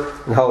pure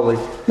and holy?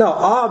 No,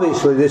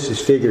 obviously this is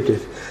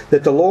figurative.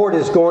 That the Lord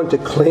is going to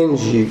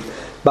cleanse you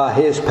by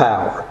His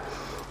power.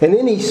 And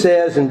then He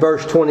says in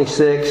verse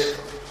 26,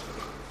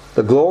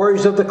 the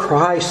glories of the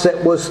Christ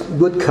that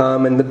would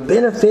come and the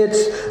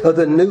benefits of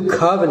the new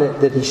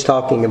covenant that He's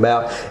talking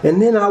about. And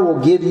then I will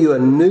give you a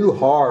new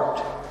heart.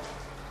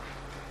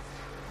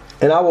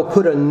 And I will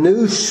put a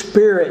new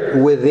spirit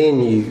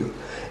within you.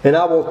 And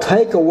I will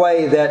take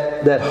away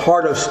that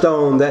heart of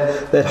stone,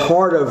 that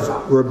heart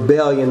of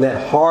rebellion,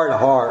 that hard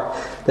heart,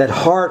 that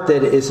heart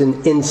that is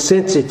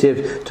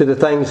insensitive to the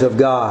things of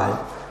God,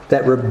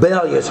 that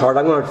rebellious heart.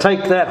 I'm going to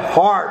take that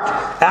heart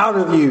out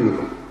of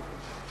you.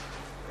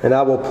 And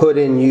I will put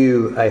in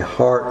you a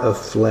heart of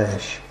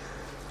flesh,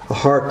 a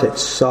heart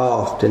that's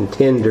soft and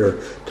tender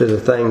to the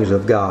things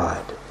of God,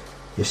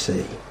 you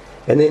see.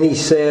 And then He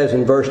says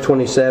in verse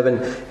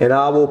 27, "And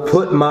I will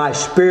put my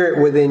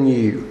spirit within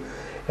you,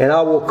 and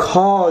I will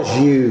cause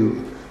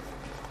you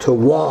to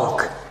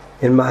walk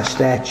in my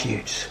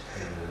statutes."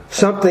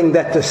 Something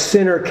that the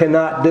sinner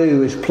cannot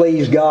do is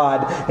please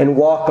God and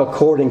walk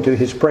according to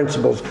His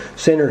principles.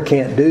 Sinner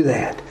can't do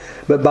that.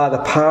 But by the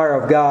power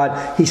of God,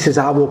 He says,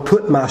 "I will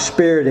put my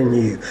spirit in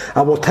you.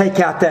 I will take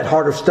out that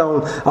heart of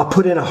stone. I'll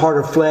put in a heart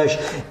of flesh.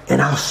 And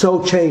I'll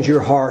so change your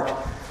heart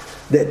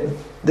that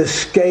the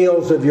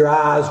scales of your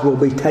eyes will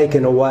be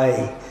taken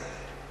away.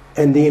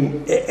 And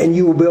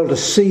you will be able to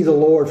see the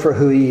Lord for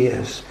who He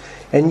is.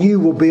 And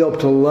you will be able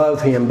to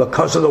love Him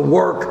because of the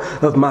work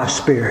of my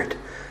Spirit."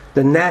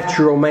 The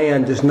natural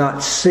man does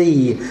not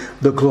see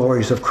the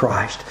glories of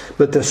Christ.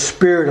 But the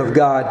Spirit of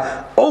God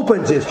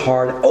opens his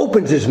heart,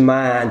 opens his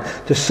mind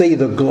to see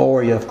the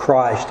glory of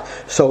Christ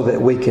so that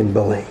we can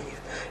believe.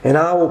 "And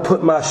I will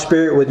put my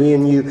spirit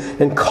within you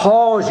and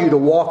cause you to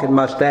walk in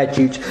my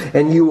statutes,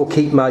 and you will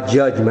keep my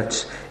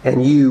judgments,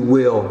 and you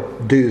will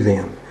do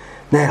them."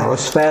 Now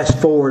let's fast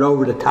forward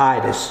over to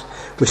Titus.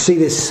 We see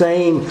this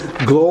same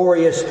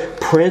glorious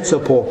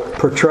principle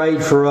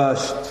portrayed for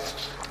us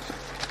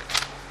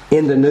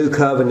in the new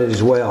covenant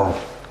as well.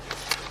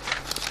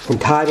 In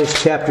Titus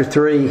chapter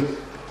 3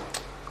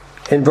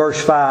 and verse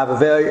 5,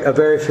 a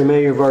very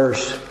familiar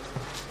verse.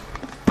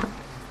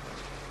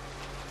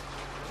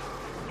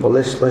 Well,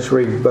 let's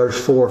read verse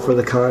 4 for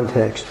the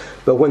context.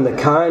 "But when the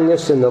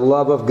kindness and the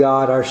love of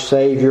God our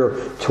Savior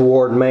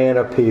toward man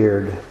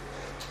appeared,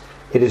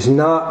 it is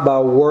not by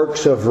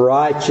works of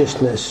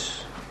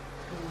righteousness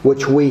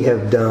which we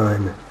have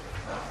done."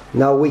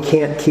 No, we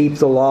can't keep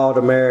the law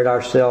to merit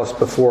ourselves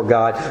before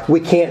God. We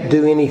can't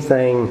do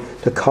anything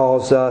to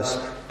cause us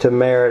to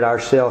merit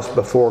ourselves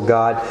before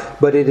God,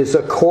 but it is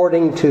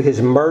according to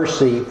His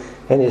mercy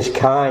and His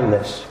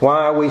kindness.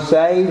 Why are we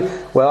saved?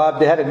 Well,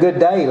 I had a good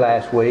day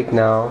last week.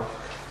 No.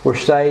 We're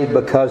saved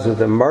because of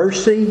the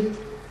mercy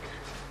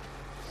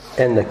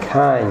and the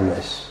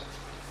kindness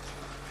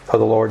of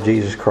the Lord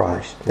Jesus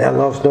Christ. Now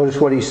notice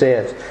what He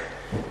says.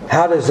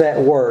 How does that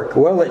work?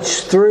 Well,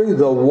 it's through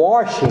the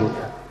washing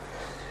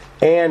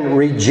and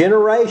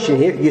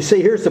regeneration. You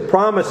see, here's the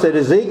promise that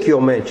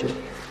Ezekiel mentioned.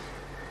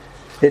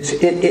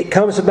 It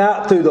comes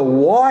about through the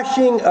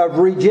washing of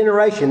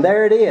regeneration.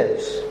 There it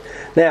is.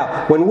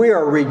 Now, when we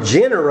are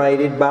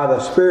regenerated by the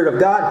Spirit of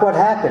God, what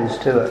happens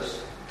to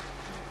us?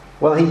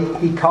 Well,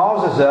 He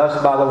causes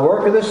us, by the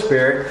work of the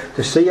Spirit,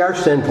 to see our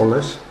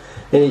sinfulness.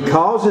 And He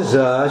causes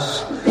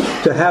us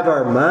to have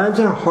our minds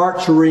and our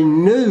hearts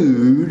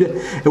renewed.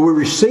 And we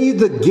receive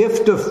the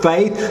gift of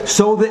faith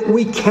so that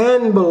we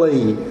can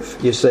believe.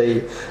 You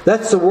see,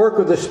 that's the work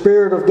of the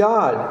Spirit of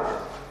God.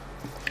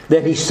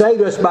 That He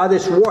saved us by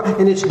this war.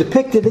 And it's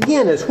depicted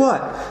again as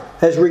what?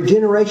 As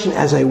regeneration,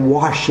 as a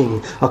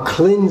washing, a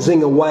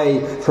cleansing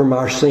away from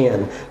our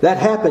sin. That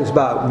happens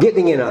by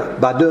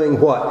by doing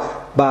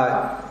what?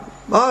 By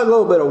a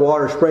little bit of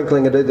water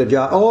sprinkling to do the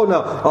job. Oh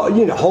no, you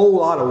need a whole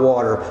lot of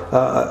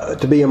water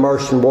to be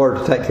immersed in water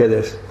to take care of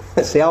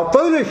this. See how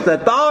foolish the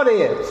thought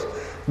is.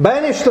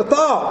 Banish the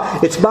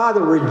thought. It's by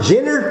the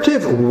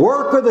regenerative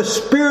work of the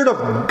Spirit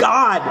of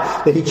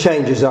God that He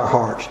changes our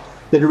hearts,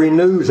 that He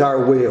renews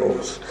our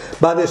wills.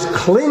 By this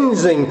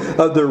cleansing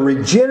of the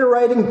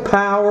regenerating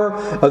power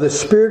of the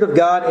Spirit of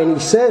God, and He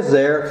says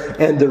there,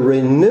 and the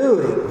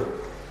renewing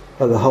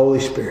of the Holy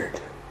Spirit.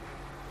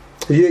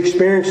 Have you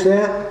experienced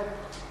that?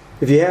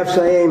 If you have,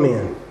 say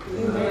amen.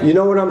 Amen. You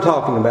know what I'm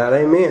talking about.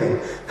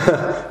 Amen.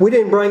 We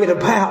didn't bring it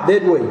about,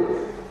 did we?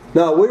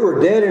 No, we were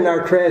dead in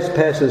our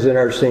trespasses and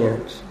our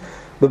sins.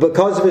 But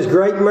because of His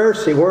great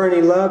mercy, wherein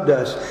He loved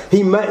us,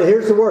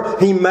 here's the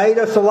word, He made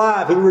us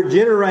alive. He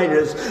regenerated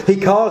us. He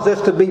caused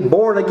us to be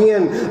born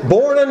again,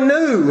 born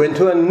anew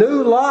into a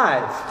new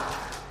life.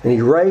 And He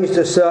raised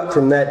us up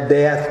from that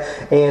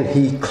death, and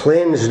He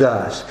cleansed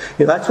us.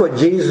 You know, that's what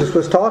Jesus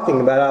was talking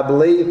about, I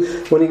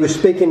believe, when He was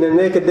speaking to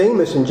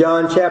Nicodemus in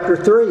John chapter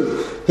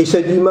 3. He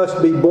said, you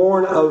must be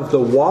born of the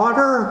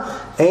water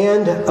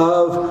and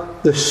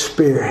of the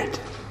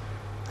Spirit.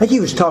 I think He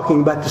was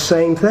talking about the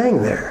same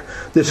thing there.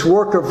 This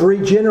work of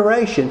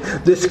regeneration,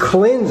 this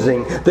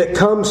cleansing that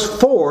comes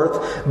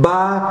forth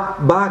by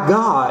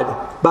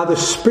God, by the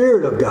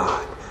Spirit of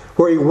God,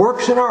 where He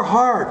works in our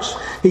hearts.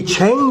 He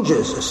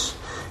changes us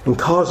and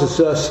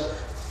causes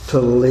us to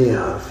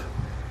live.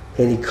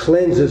 And He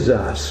cleanses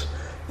us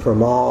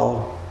from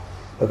all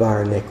of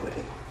our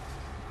iniquity.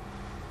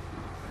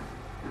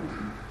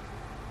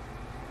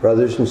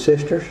 Brothers and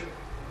sisters,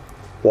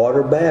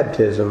 water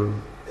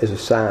baptism is a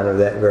sign of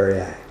that very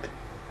act.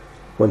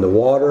 When the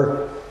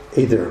water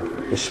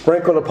either is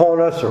sprinkled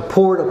upon us or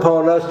poured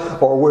upon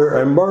us, or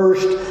we're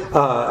immersed,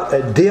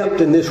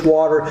 dipped in this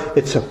water,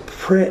 it's a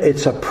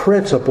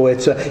principle,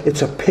 it's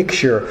a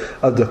picture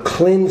of the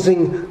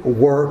cleansing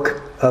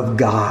work of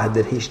God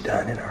that He's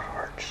done in our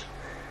hearts.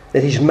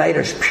 That He's made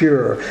us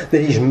pure,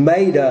 that He's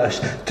made us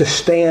to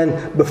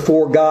stand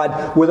before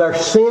God with our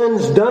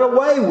sins done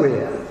away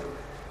with,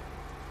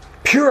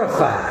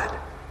 purified,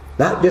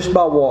 not just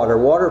by water.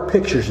 Water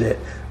pictures it,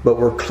 but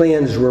we're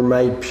cleansed, we're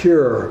made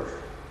pure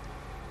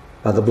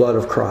by the blood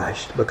of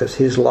Christ, because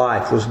His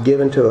life was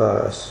given to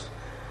us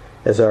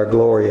as our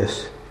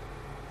glorious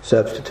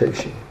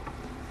substitution.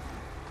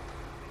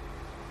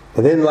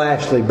 And then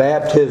lastly,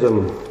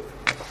 baptism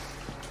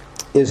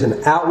is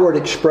an outward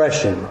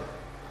expression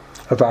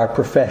of our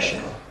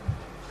profession,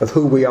 of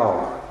who we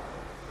are,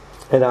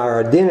 and our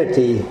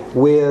identity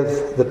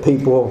with the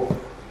people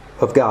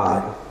of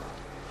God.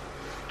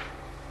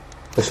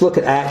 Let's look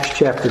at Acts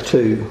chapter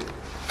 2.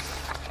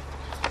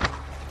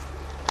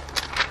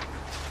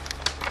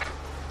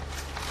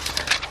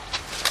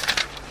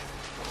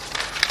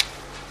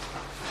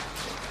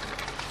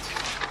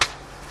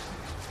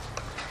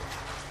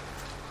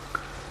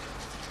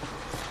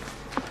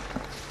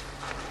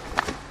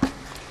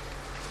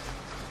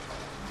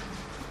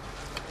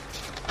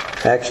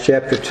 Acts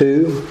chapter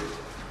 2,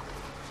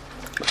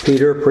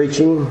 Peter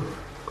preaching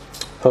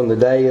on the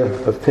day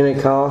of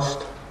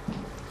Pentecost.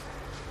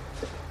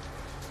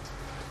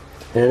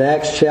 And in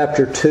Acts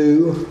chapter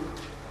 2,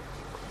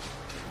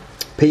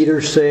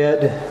 Peter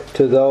said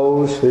to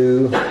those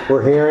who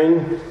were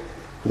hearing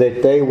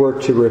that they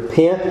were to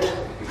repent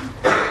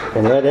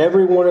and let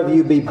every one of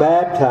you be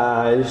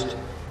baptized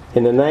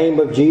in the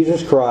name of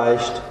Jesus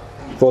Christ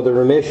for the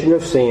remission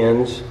of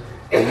sins,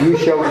 and you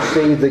shall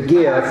receive the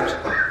gift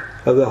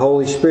of the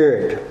Holy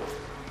Spirit.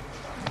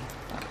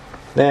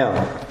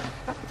 Now,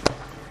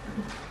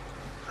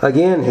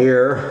 again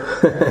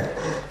here,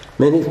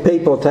 many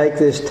people take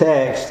this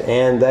text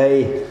and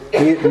they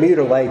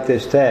mutilate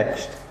this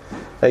text.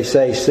 They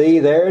say, see,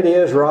 there it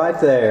is right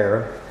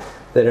there,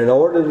 that in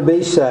order to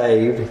be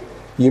saved,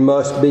 you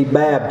must be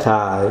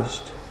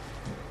baptized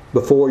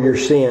before your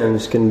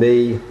sins can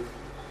be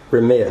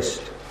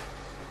remissed,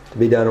 to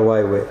be done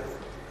away with.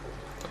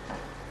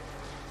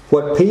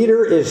 What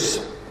Peter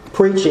is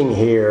preaching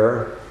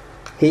here,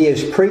 he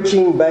is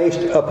preaching based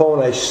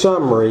upon a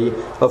summary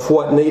of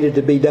what needed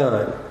to be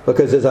done.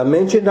 Because as I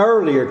mentioned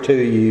earlier to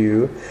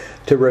you,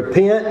 to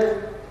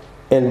repent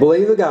and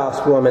believe the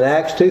gospel, I'm in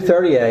Acts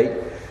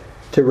 2:38,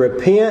 to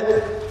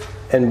repent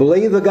and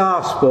believe the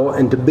gospel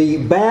and to be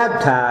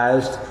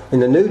baptized in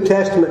the New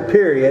Testament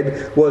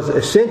period was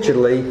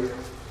essentially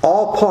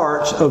all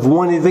parts of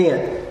one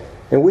event.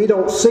 And we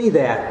don't see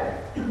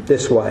that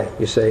this way,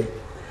 you see.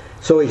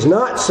 So he's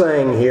not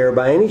saying here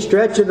by any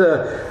stretch of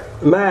the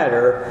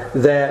matter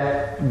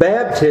that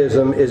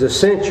baptism is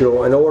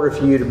essential in order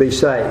for you to be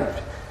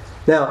saved.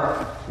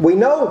 Now, we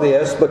know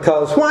this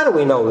because, why do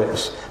we know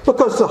this?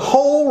 Because the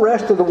whole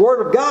rest of the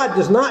Word of God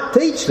does not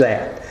teach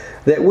that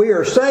we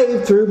are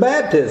saved through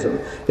baptism.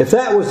 If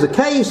that was the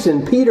case,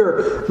 then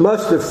Peter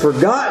must have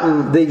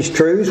forgotten these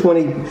truths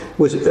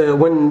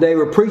when they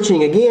were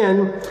preaching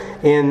again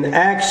in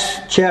Acts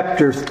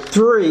chapter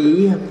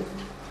 3.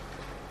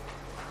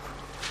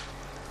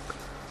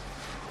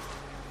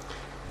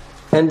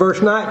 And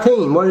verse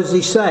 19, what does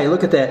he say?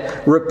 Look at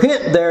that.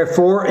 Repent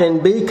therefore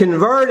and be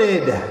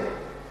converted,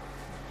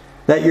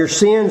 that your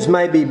sins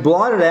may be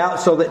blotted out,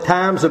 so that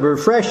times of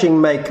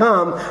refreshing may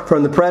come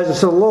from the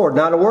presence of the Lord.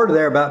 Not a word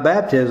there about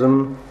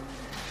baptism.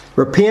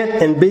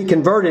 Repent and be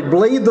converted.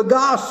 Believe the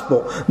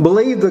gospel.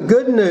 Believe the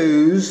good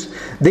news.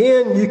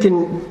 Then you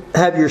can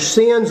have your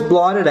sins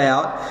blotted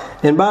out.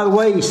 And by the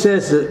way, he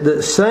says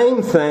the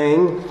same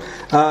thing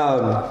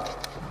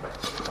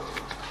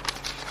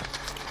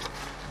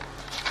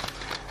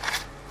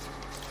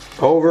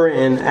over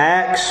in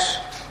Acts.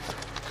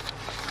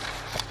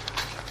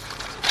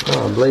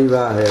 I believe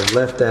I have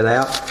left that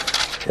out.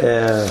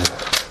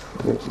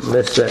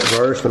 Missed that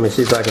verse. Let me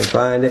see if I can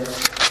find it.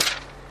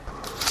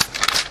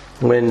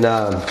 When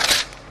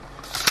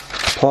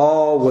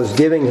Paul was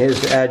giving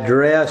his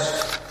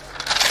address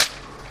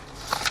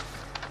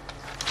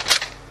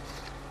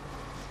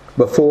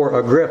before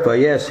Agrippa.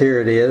 Yes, here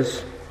it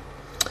is.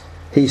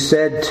 He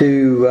said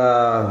to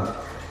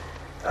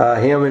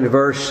him in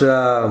verse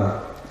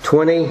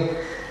 20,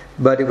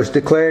 but it was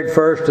declared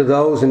first to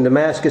those in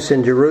Damascus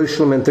and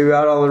Jerusalem and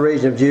throughout all the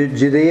region of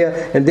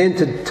Judea, and then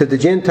to the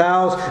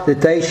Gentiles, that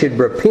they should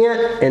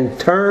repent and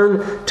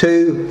turn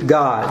to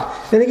God.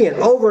 And again,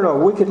 over and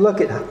over, we could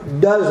look at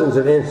dozens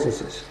of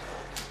instances.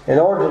 In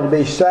order to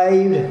be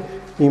saved,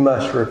 you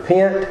must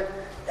repent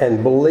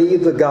and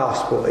believe the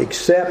gospel,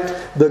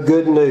 accept the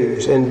good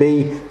news, and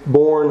be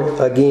born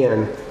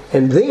again.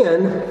 And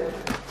then,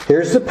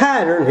 here's the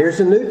pattern, here's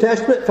the New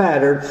Testament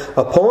pattern.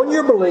 Upon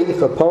your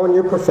belief, upon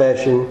your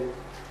profession,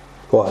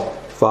 what?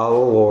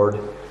 Follow the Lord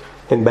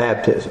in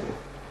baptism.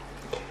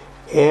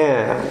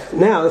 And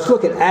now let's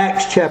look at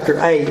Acts chapter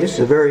 8. This is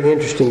a very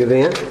interesting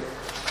event.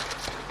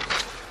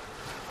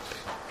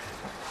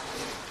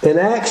 In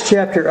Acts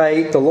chapter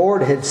 8, the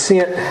Lord had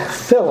sent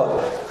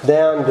Philip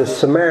down to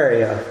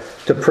Samaria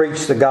to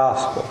preach the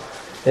gospel.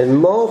 And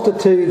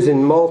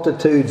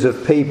multitudes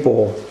of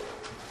people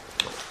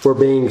were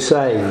being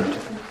saved.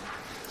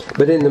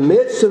 But in the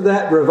midst of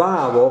that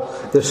revival,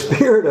 the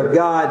Spirit of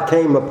God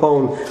came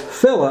upon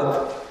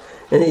Philip,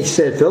 and he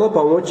said, Philip,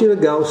 I want you to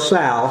go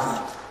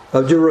south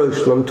of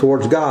Jerusalem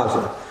towards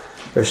Gaza.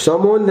 There's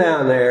someone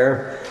down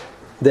there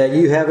that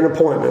you have an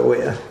appointment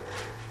with.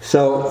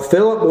 So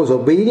Philip was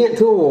obedient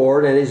to the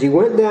Lord, and as he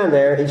went down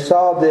there, he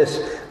saw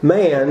this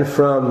man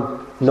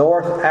from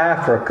North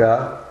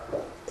Africa,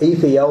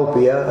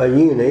 Ethiopia, a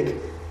eunuch.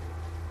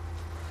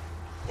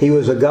 He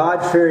was a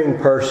God-fearing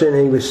person,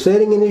 and he was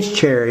sitting in his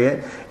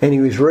chariot, and he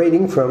was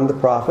reading from the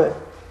prophet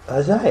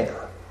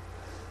Isaiah.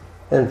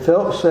 And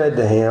Philip said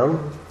to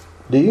him,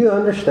 do you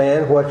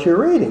understand what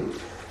you're reading?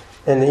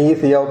 And the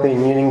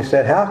Ethiopian eunuch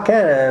said, how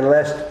can I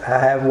unless I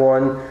have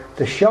one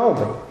to show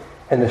me?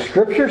 And the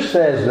scripture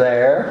says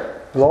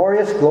there,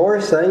 glorious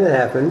thing that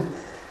happened,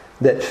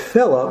 that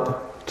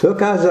Philip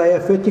took Isaiah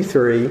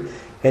 53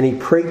 and he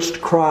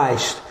preached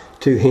Christ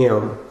to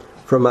him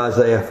from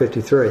Isaiah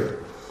 53.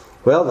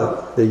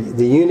 Well, the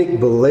eunuch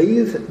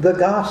believed the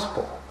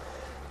gospel,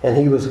 and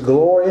he was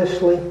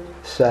gloriously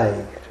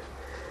saved.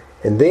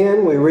 And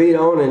then we read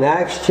on in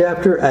Acts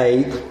chapter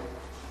 8,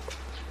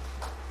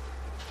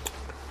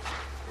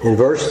 in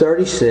verse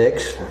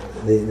 36,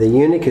 the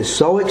eunuch is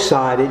so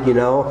excited, you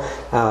know.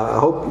 I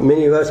hope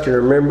many of us can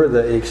remember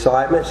the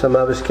excitement. Some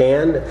of us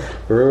can.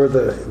 Remember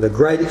the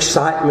great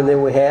excitement that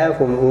we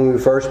have when we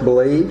first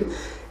believed.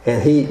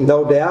 And he,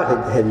 no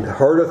doubt, had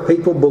heard of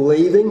people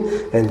believing,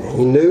 and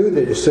he knew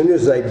that as soon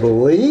as they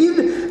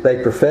believed,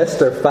 they professed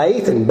their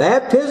faith in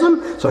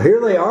baptism. So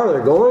here they are,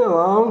 they're going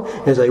along.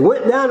 As they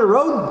went down the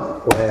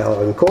road,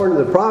 well, according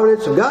to the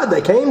providence of God, they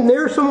came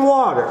near some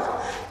water.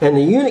 And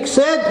the eunuch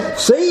said,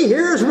 see,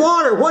 here's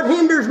water. What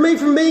hinders me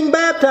from being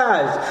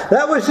baptized?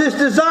 That was his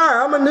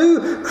desire. I'm a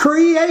new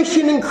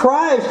creation in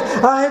Christ.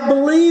 I have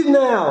believed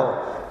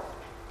now.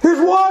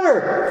 Here's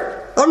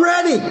water. I'm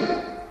ready.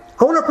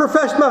 I want to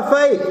profess my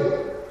faith.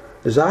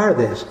 Desire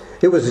this.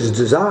 It was his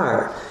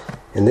desire.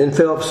 And then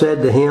Philip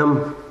said to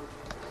him,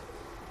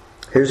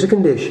 here's the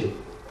condition,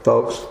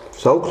 folks,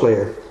 so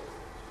clear.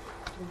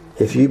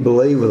 If you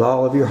believe with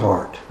all of your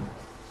heart,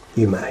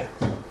 you may.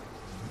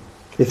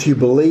 If you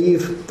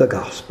believe the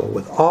gospel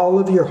with all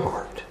of your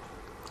heart.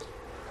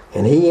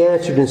 And he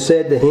answered and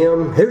said to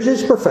him, here's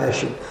his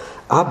profession.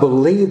 I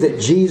believe that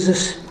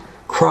Jesus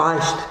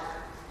Christ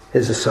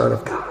is the Son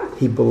of God.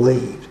 He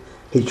believed.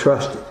 He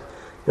trusted.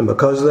 And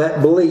because of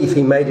that belief,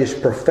 he made his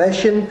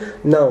profession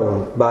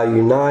known by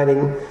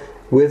uniting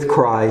with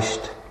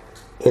Christ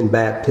in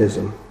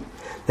baptism.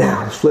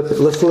 Now,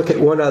 let's look at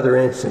one other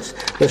instance.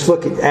 Let's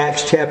look at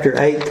Acts chapter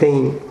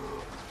 18.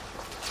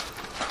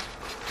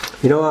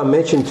 You know, I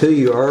mentioned to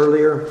you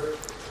earlier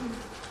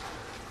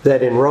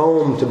that in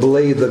Rome, to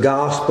believe the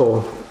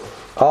gospel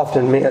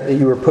often meant that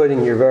you were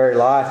putting your very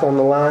life on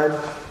the line.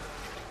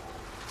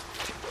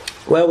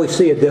 Well, we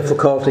see a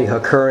difficulty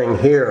occurring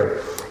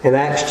here. In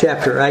Acts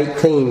chapter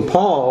 18,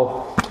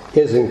 Paul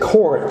is in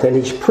Corinth and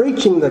he's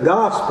preaching the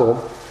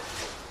gospel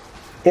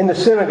in the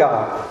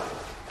synagogue.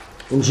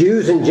 And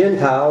Jews and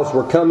Gentiles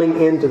were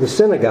coming into the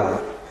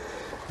synagogue.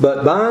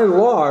 But by and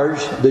large,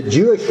 the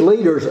Jewish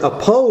leaders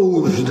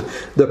opposed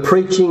the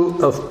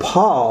preaching of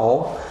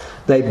Paul.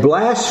 They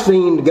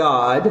blasphemed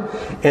God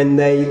and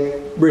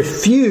they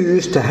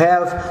refused to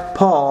have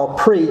Paul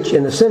preach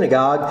in the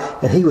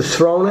synagogue, and he was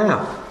thrown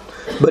out.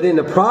 But in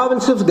the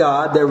province of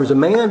God, there was a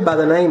man by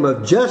the name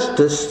of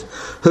Justus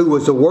who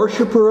was a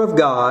worshiper of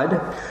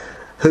God,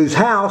 whose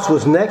house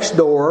was next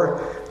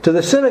door to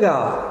the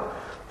synagogue.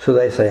 So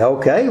they say,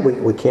 okay,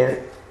 we can't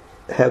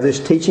have this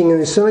teaching in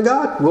the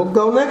synagogue. We'll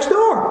go next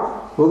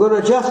door. We'll go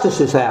to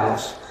Justus's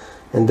house.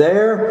 And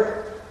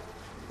there,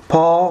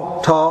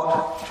 Paul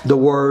taught the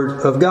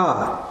Word of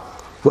God.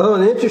 Well,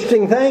 an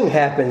interesting thing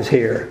happens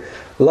here.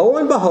 Lo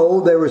and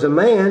behold, there was a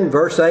man,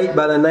 verse 8,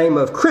 by the name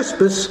of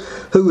Crispus,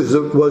 who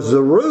was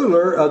the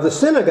ruler of the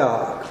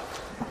synagogue.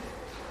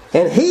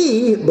 And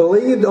he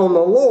believed on the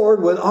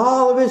Lord with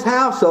all of his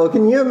household.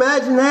 Can you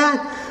imagine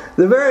that?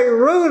 The very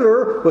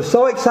ruler was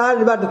so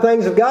excited about the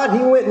things of God,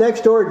 he went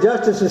next door to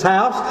Justus's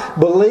house,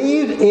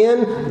 believed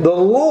in the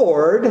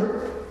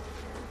Lord.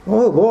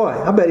 Oh boy,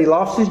 I bet he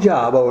lost his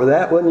job over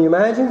that, wouldn't you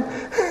imagine?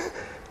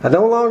 I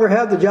no longer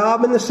have the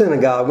job in the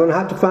synagogue. I'm going to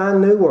have to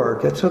find new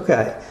work. That's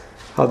okay.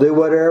 I'll do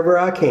whatever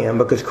I can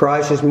because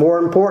Christ is more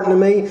important to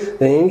me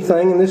than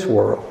anything in this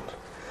world.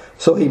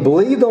 So he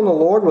believed on the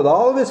Lord with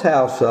all of his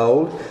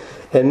household.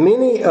 And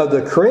many of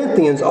the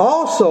Corinthians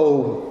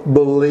also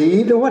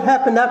believed. And what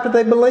happened after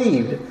they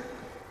believed?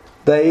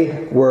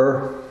 They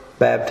were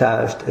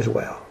baptized as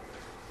well.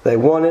 They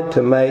wanted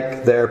to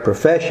make their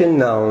profession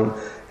known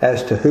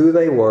as to who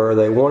they were.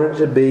 They wanted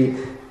to be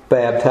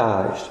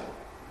baptized.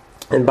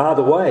 And by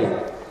the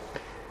way,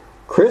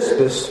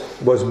 Crispus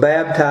was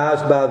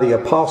baptized by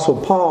the Apostle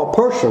Paul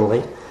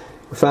personally.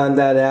 We find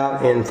that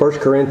out in 1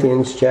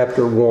 Corinthians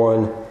chapter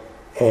 1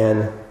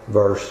 and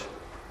verse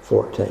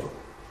 14.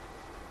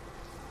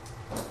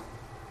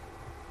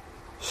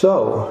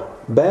 So,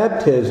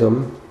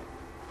 baptism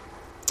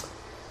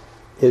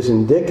is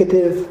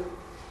indicative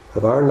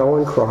of our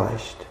knowing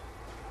Christ.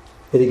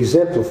 It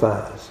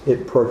exemplifies,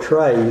 it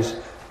portrays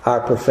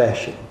our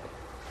profession.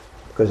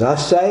 Because I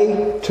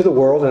say to the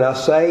world and I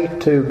say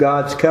to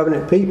God's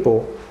covenant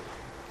people,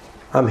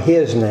 I'm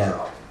His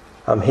now.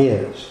 I'm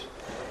His.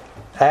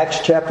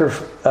 Acts chapter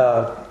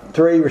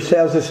 3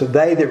 tells us,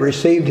 they that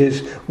received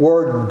His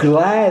word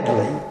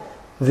gladly,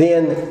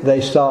 then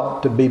they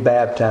sought to be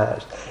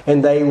baptized.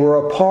 And they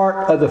were a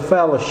part of the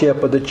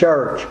fellowship of the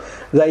church.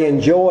 They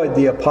enjoyed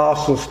the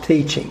apostles'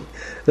 teaching.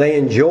 They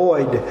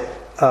enjoyed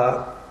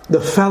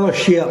the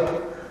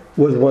fellowship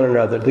with one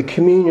another, the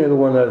communion with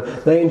one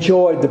another. They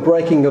enjoyed the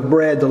breaking of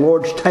bread, the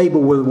Lord's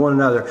table with one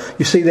another.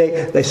 You see,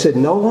 they said,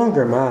 no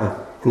longer am I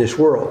in this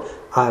world.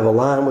 I have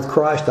aligned with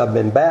Christ. I've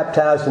been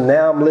baptized, and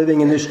now I'm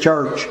living in this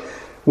church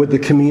with the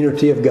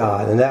community of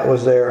God. And that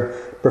was their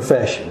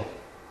profession.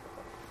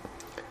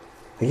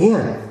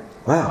 Again,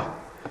 wow.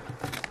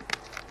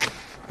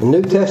 In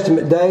New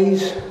Testament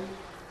days,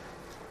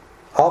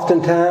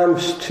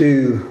 oftentimes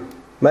to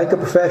make a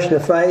profession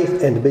of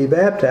faith and to be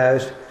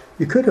baptized,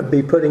 you could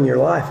be putting your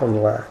life on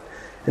the line.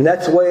 And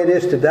that's the way it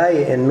is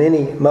today in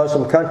many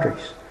Muslim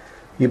countries.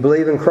 You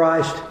believe in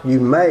Christ, you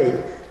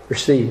may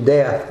receive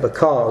death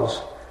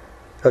because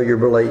of your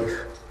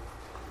belief.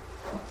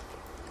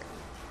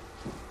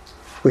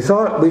 We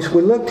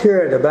looked here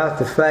at about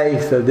the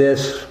faith of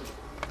this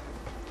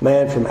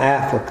man from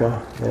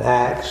Africa in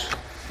Acts,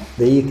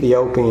 the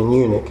Ethiopian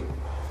eunuch.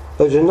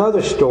 There's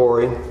another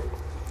story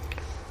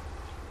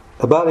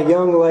about a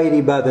young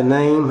lady by the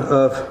name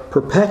of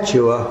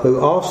Perpetua who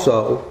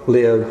also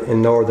lived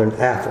in northern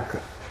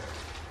Africa,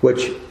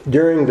 which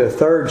during the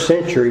 3rd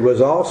century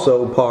was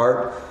also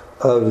part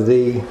of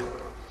the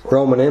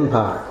Roman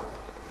Empire.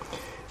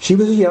 She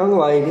was a young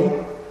lady,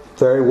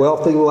 very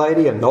wealthy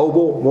lady, a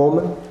noble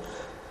woman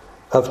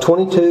of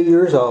 22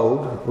 years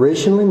old,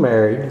 recently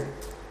married,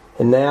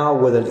 and now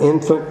with an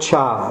infant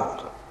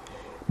child.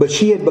 But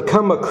she had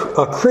become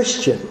a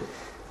Christian.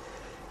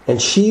 And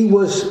she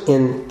was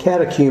in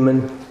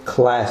catechumen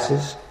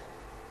classes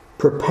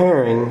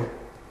preparing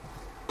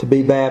to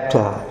be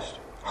baptized.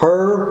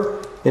 Her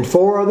and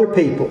 4 other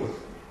people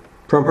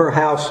from her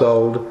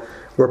household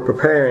were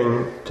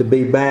preparing to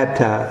be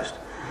baptized.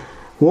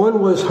 One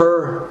was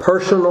her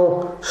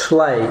personal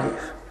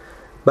slave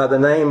by the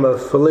name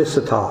of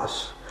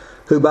Felicitas,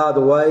 who, by the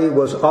way,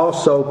 was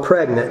also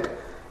pregnant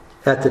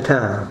at the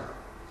time.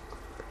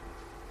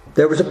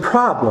 There was a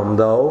problem,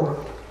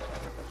 though,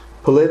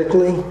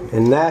 politically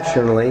and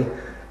nationally,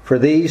 for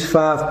these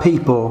 5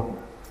 people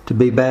to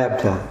be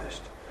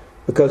baptized,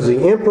 because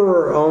the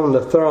emperor on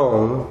the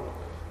throne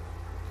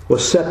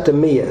was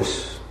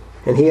Septimius,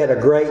 and he had a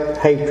great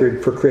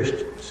hatred for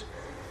Christians.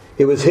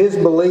 It was his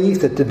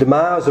belief that the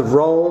demise of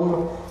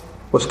Rome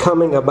was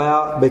coming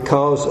about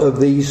because of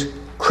these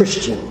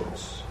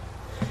Christians.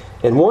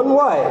 And one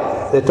way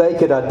that they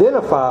could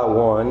identify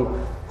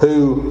one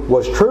who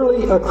was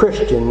truly a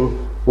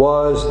Christian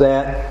was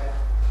that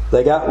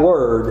they got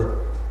word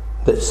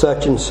that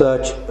such and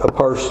such a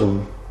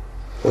person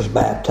was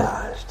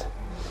baptized.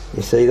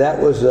 You see, that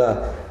was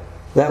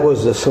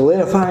the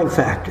solidifying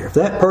factor. If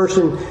that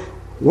person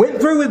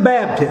went through with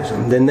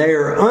baptism, then they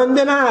are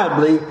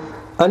undeniably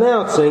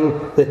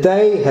announcing that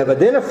they have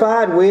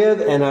identified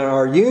with and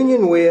are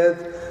union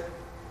with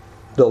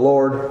the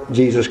Lord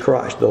Jesus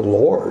Christ. The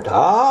Lord.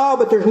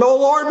 But there's no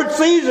Lord but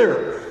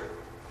Caesar,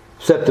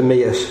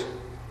 Septimius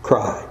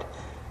cried.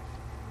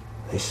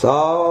 They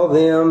saw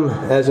them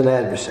as an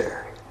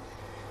adversary.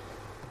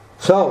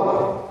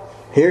 So,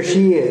 here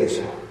she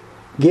is,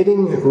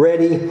 getting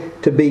ready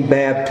to be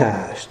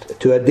baptized,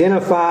 to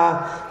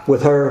identify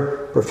with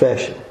her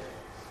profession.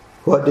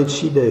 What did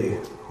she do?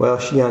 Well,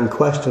 she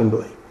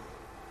unquestionably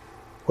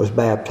was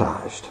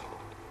baptized.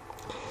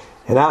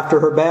 And after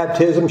her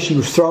baptism, she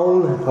was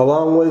thrown,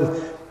 along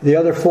with the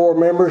other 4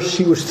 members,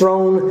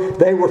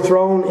 they were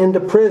thrown into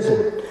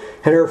prison.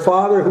 And her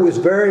father, who was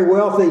very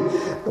wealthy,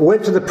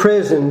 went to the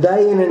prison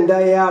day in and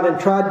day out and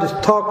tried to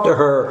talk to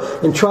her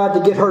and tried to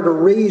get her to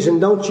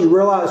reason. Don't you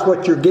realize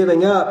what you're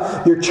giving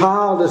up? Your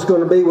child is going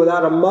to be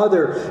without a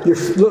mother.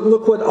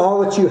 Look what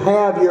all that you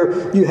have.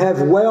 You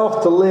have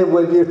wealth to live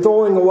with. You're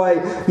throwing away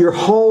your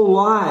whole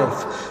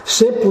life.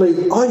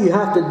 Simply, all you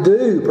have to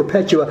do,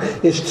 Perpetua,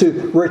 is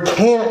to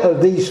recant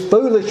of these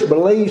foolish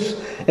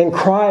beliefs in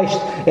Christ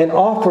and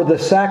offer the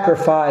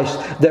sacrifice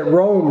that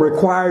Rome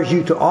requires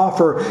you to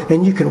offer,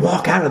 and you can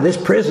walk out of this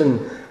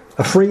prison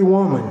a free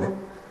woman.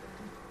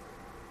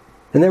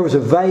 And there was a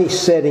vase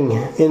sitting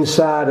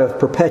inside of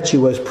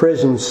Perpetua's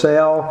prison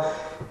cell,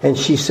 and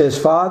she says,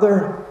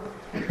 "Father,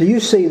 do you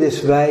see this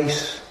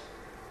vase?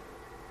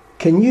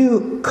 Can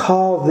you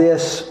call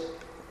this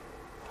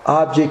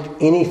object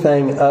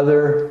anything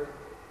other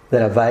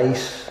than a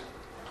vase?"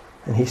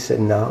 And he said,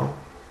 "No."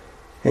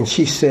 And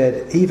she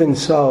said, "Even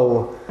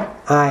so,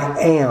 I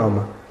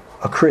am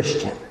a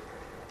Christian,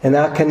 and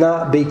I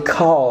cannot be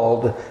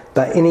called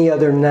by any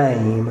other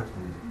name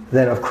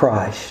than of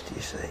Christ,"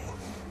 you see.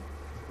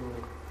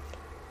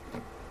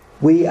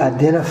 We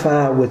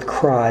identify with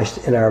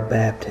Christ in our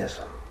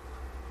baptism.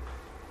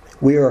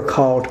 We are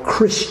called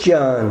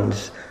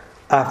Christians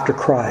after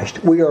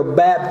Christ. We are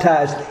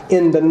baptized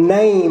in the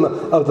name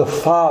of the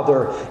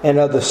Father and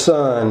of the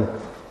Son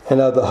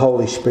and of the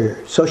Holy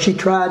Spirit. So she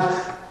tried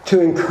to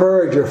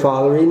encourage her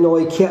father, even though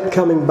he kept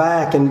coming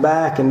back and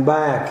back and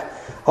back,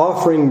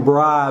 offering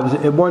bribes.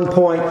 At one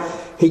point,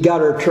 he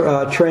got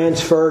her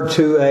transferred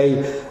to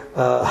a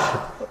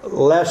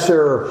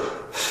lesser,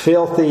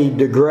 filthy,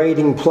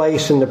 degrading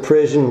place in the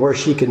prison where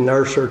she could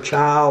nurse her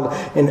child.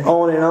 And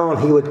on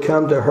he would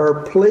come to her,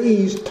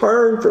 "Please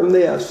turn from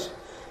this."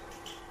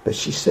 But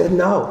she said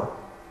no.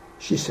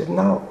 She said,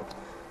 "No,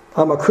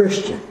 I'm a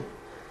Christian."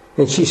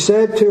 And she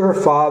said to her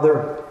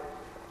father,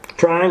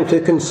 trying to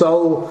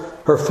console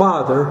her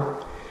father,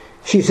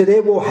 she said,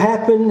 "It will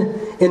happen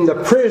in the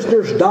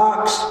prisoner's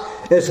docks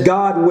as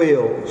God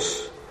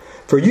wills.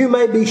 For you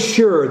may be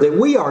sure that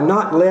we are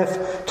not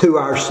left to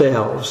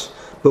ourselves,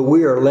 but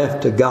we are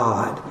left to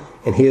God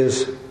and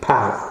His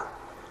power."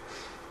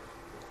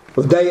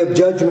 The day of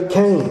judgment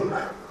came,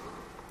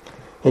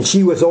 and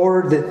she was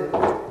ordered that,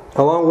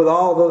 along with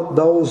all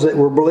those that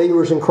were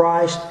believers in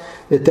Christ,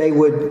 that they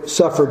would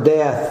suffer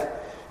death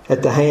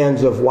at the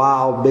hands of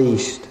wild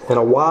beasts. And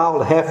a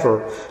wild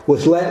heifer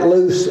was let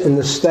loose in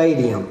the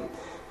stadium.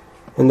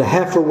 And the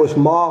heifer was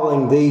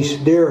mauling these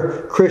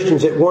dear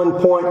Christians. At one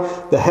point,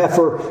 the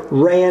heifer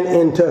ran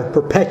into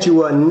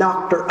Perpetua and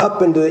knocked her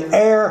up into the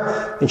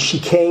air. And she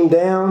came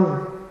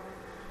down,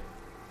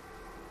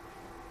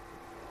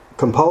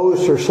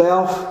 composed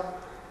herself,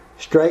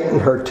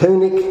 straightened her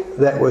tunic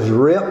that was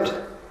ripped,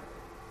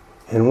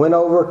 and went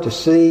over to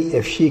see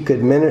if she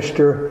could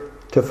minister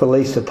to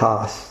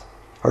Felicitas,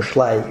 her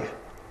slave,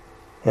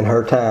 in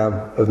her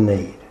time of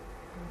need.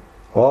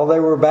 While they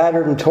were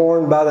battered and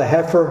torn by the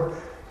heifer,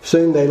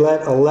 soon they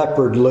let a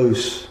leopard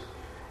loose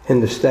in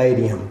the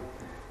stadium.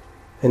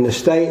 And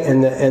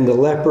the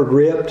leopard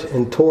ripped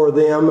and tore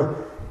them,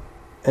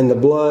 and the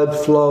blood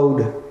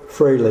flowed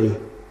freely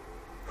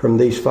from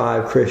these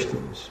 5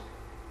 Christians.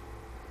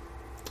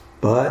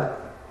 But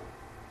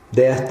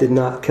death did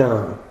not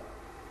come,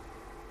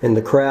 and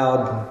the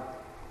crowd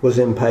was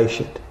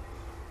impatient.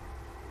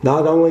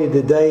 Not only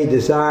did they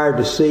desire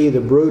to see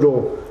the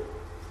brutal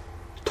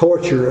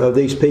torture of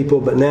these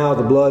people, but now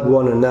the blood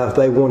wasn't enough.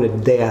 They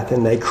wanted death,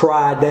 and they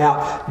cried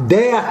out,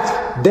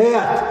 "Death!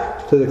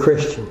 Death!" to the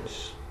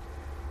Christians.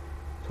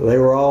 So they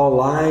were all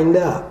lined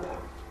up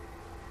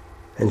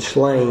and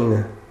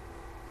slain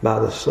by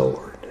the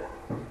sword.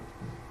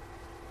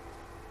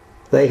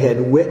 They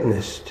had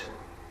witnessed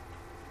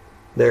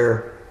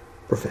their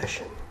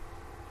profession.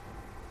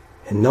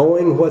 And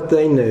knowing what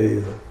they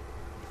knew,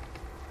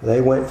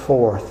 they went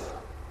forth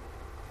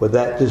with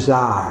that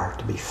desire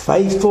to be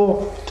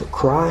faithful to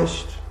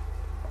Christ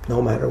no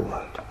matter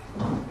what.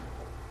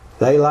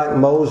 They, like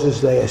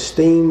Moses, they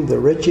esteemed the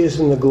riches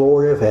and the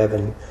glory of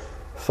heaven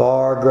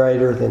far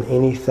greater than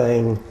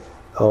anything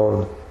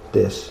on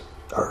this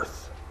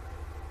earth.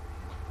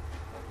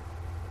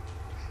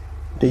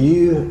 Do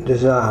you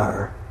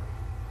desire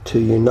to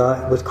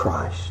unite with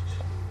Christ?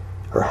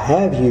 Or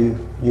have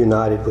you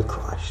united with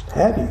Christ?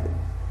 Have you?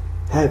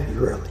 Have you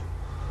really?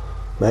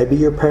 Maybe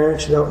your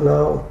parents don't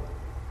know.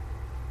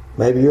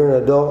 Maybe you're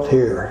an adult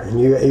here and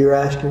you're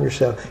asking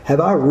yourself, have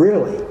I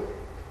really?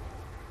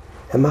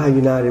 Am I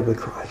united with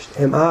Christ?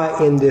 Am I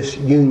in this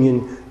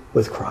union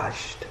with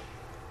Christ?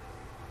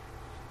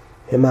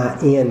 Am I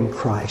in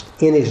Christ,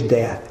 in His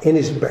death, in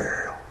His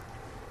burial,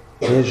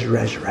 in His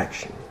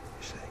resurrection?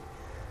 You see,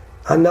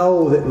 I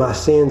know that my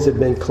sins have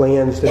been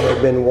cleansed and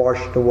have been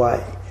washed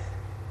away.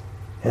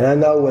 And I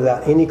know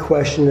without any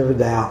question or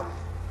doubt,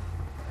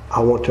 I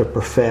want to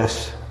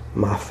profess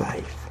my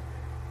faith.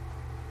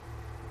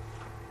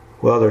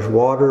 Well, there's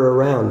water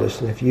around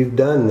us, and if you've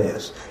done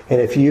this, and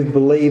if you've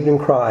believed in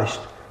Christ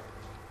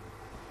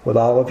with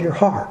all of your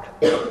heart,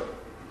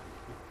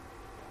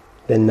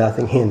 then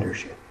nothing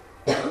hinders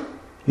you.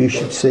 You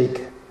should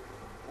seek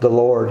the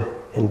Lord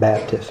in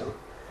baptism.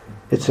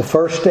 It's the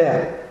first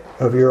step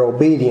of your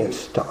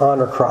obedience to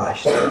honor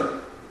Christ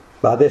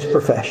by this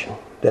profession,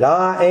 that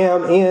I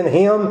am in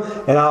Him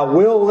and I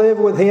will live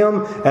with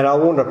Him, and I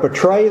want to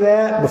portray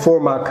that before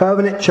my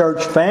covenant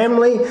church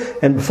family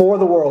and before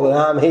the world that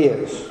I'm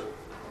His.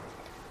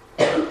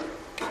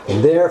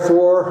 And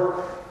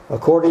therefore,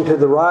 according to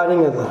the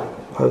writing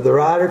of the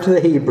writer to the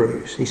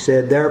Hebrews, he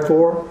said,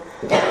 therefore,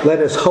 let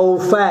us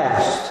hold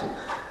fast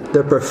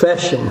the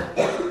profession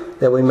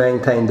that we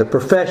maintain, the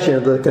profession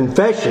of the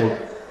confession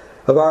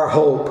of our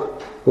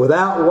hope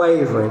without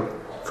wavering,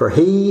 for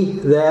He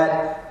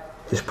that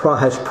has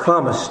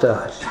promised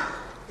us,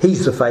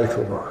 He's the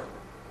faithful one.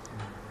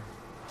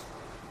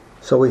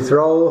 So we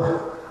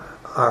throw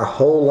our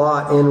whole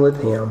lot in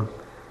with Him.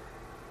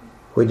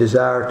 We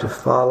desire to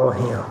follow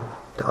Him,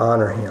 to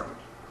honor Him,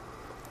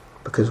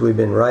 because we've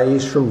been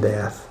raised from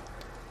death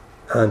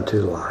unto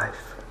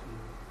life.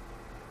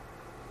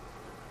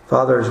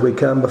 Father, as we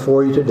come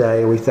before You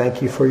today, we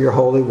thank You for Your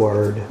holy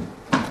word.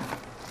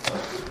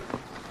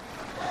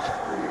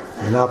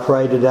 And I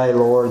pray today,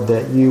 Lord,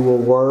 that You will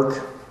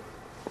work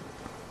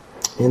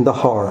in the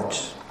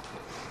hearts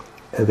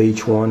of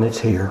each one that's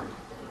here.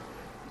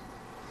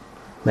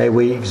 May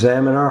we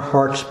examine our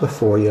hearts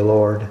before You,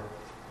 Lord.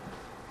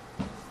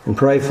 And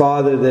pray,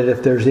 Father, that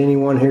if there's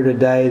anyone here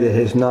today that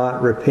has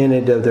not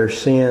repented of their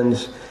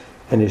sins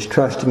and is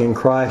trusting in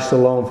Christ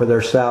alone for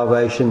their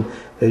salvation,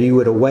 that You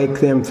would awake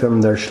them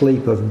from their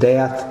sleep of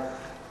death,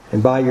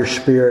 and by Your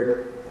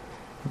Spirit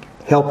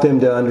help them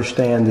to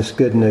understand this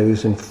good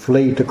news and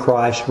flee to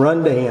Christ,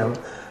 run to Him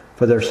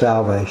for their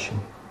salvation.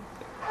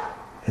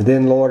 And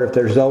then, Lord, if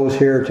there's those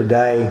here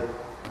today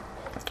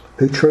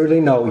who truly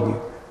know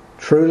You,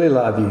 truly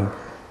love You,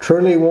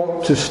 truly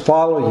want to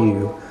follow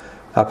You,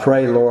 I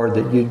pray, Lord,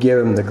 that You'd give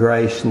them the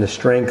grace and the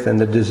strength and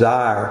the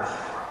desire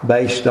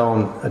based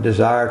on a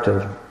desire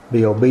to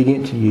be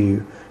obedient to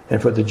You,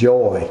 and for the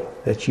joy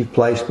that You've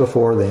placed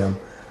before them,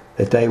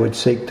 that they would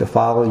seek to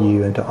follow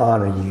You and to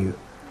honor You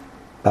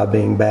by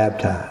being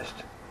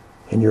baptized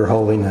in Your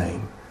holy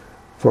name.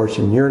 For it's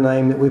in Your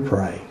name that we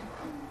pray.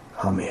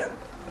 Amen.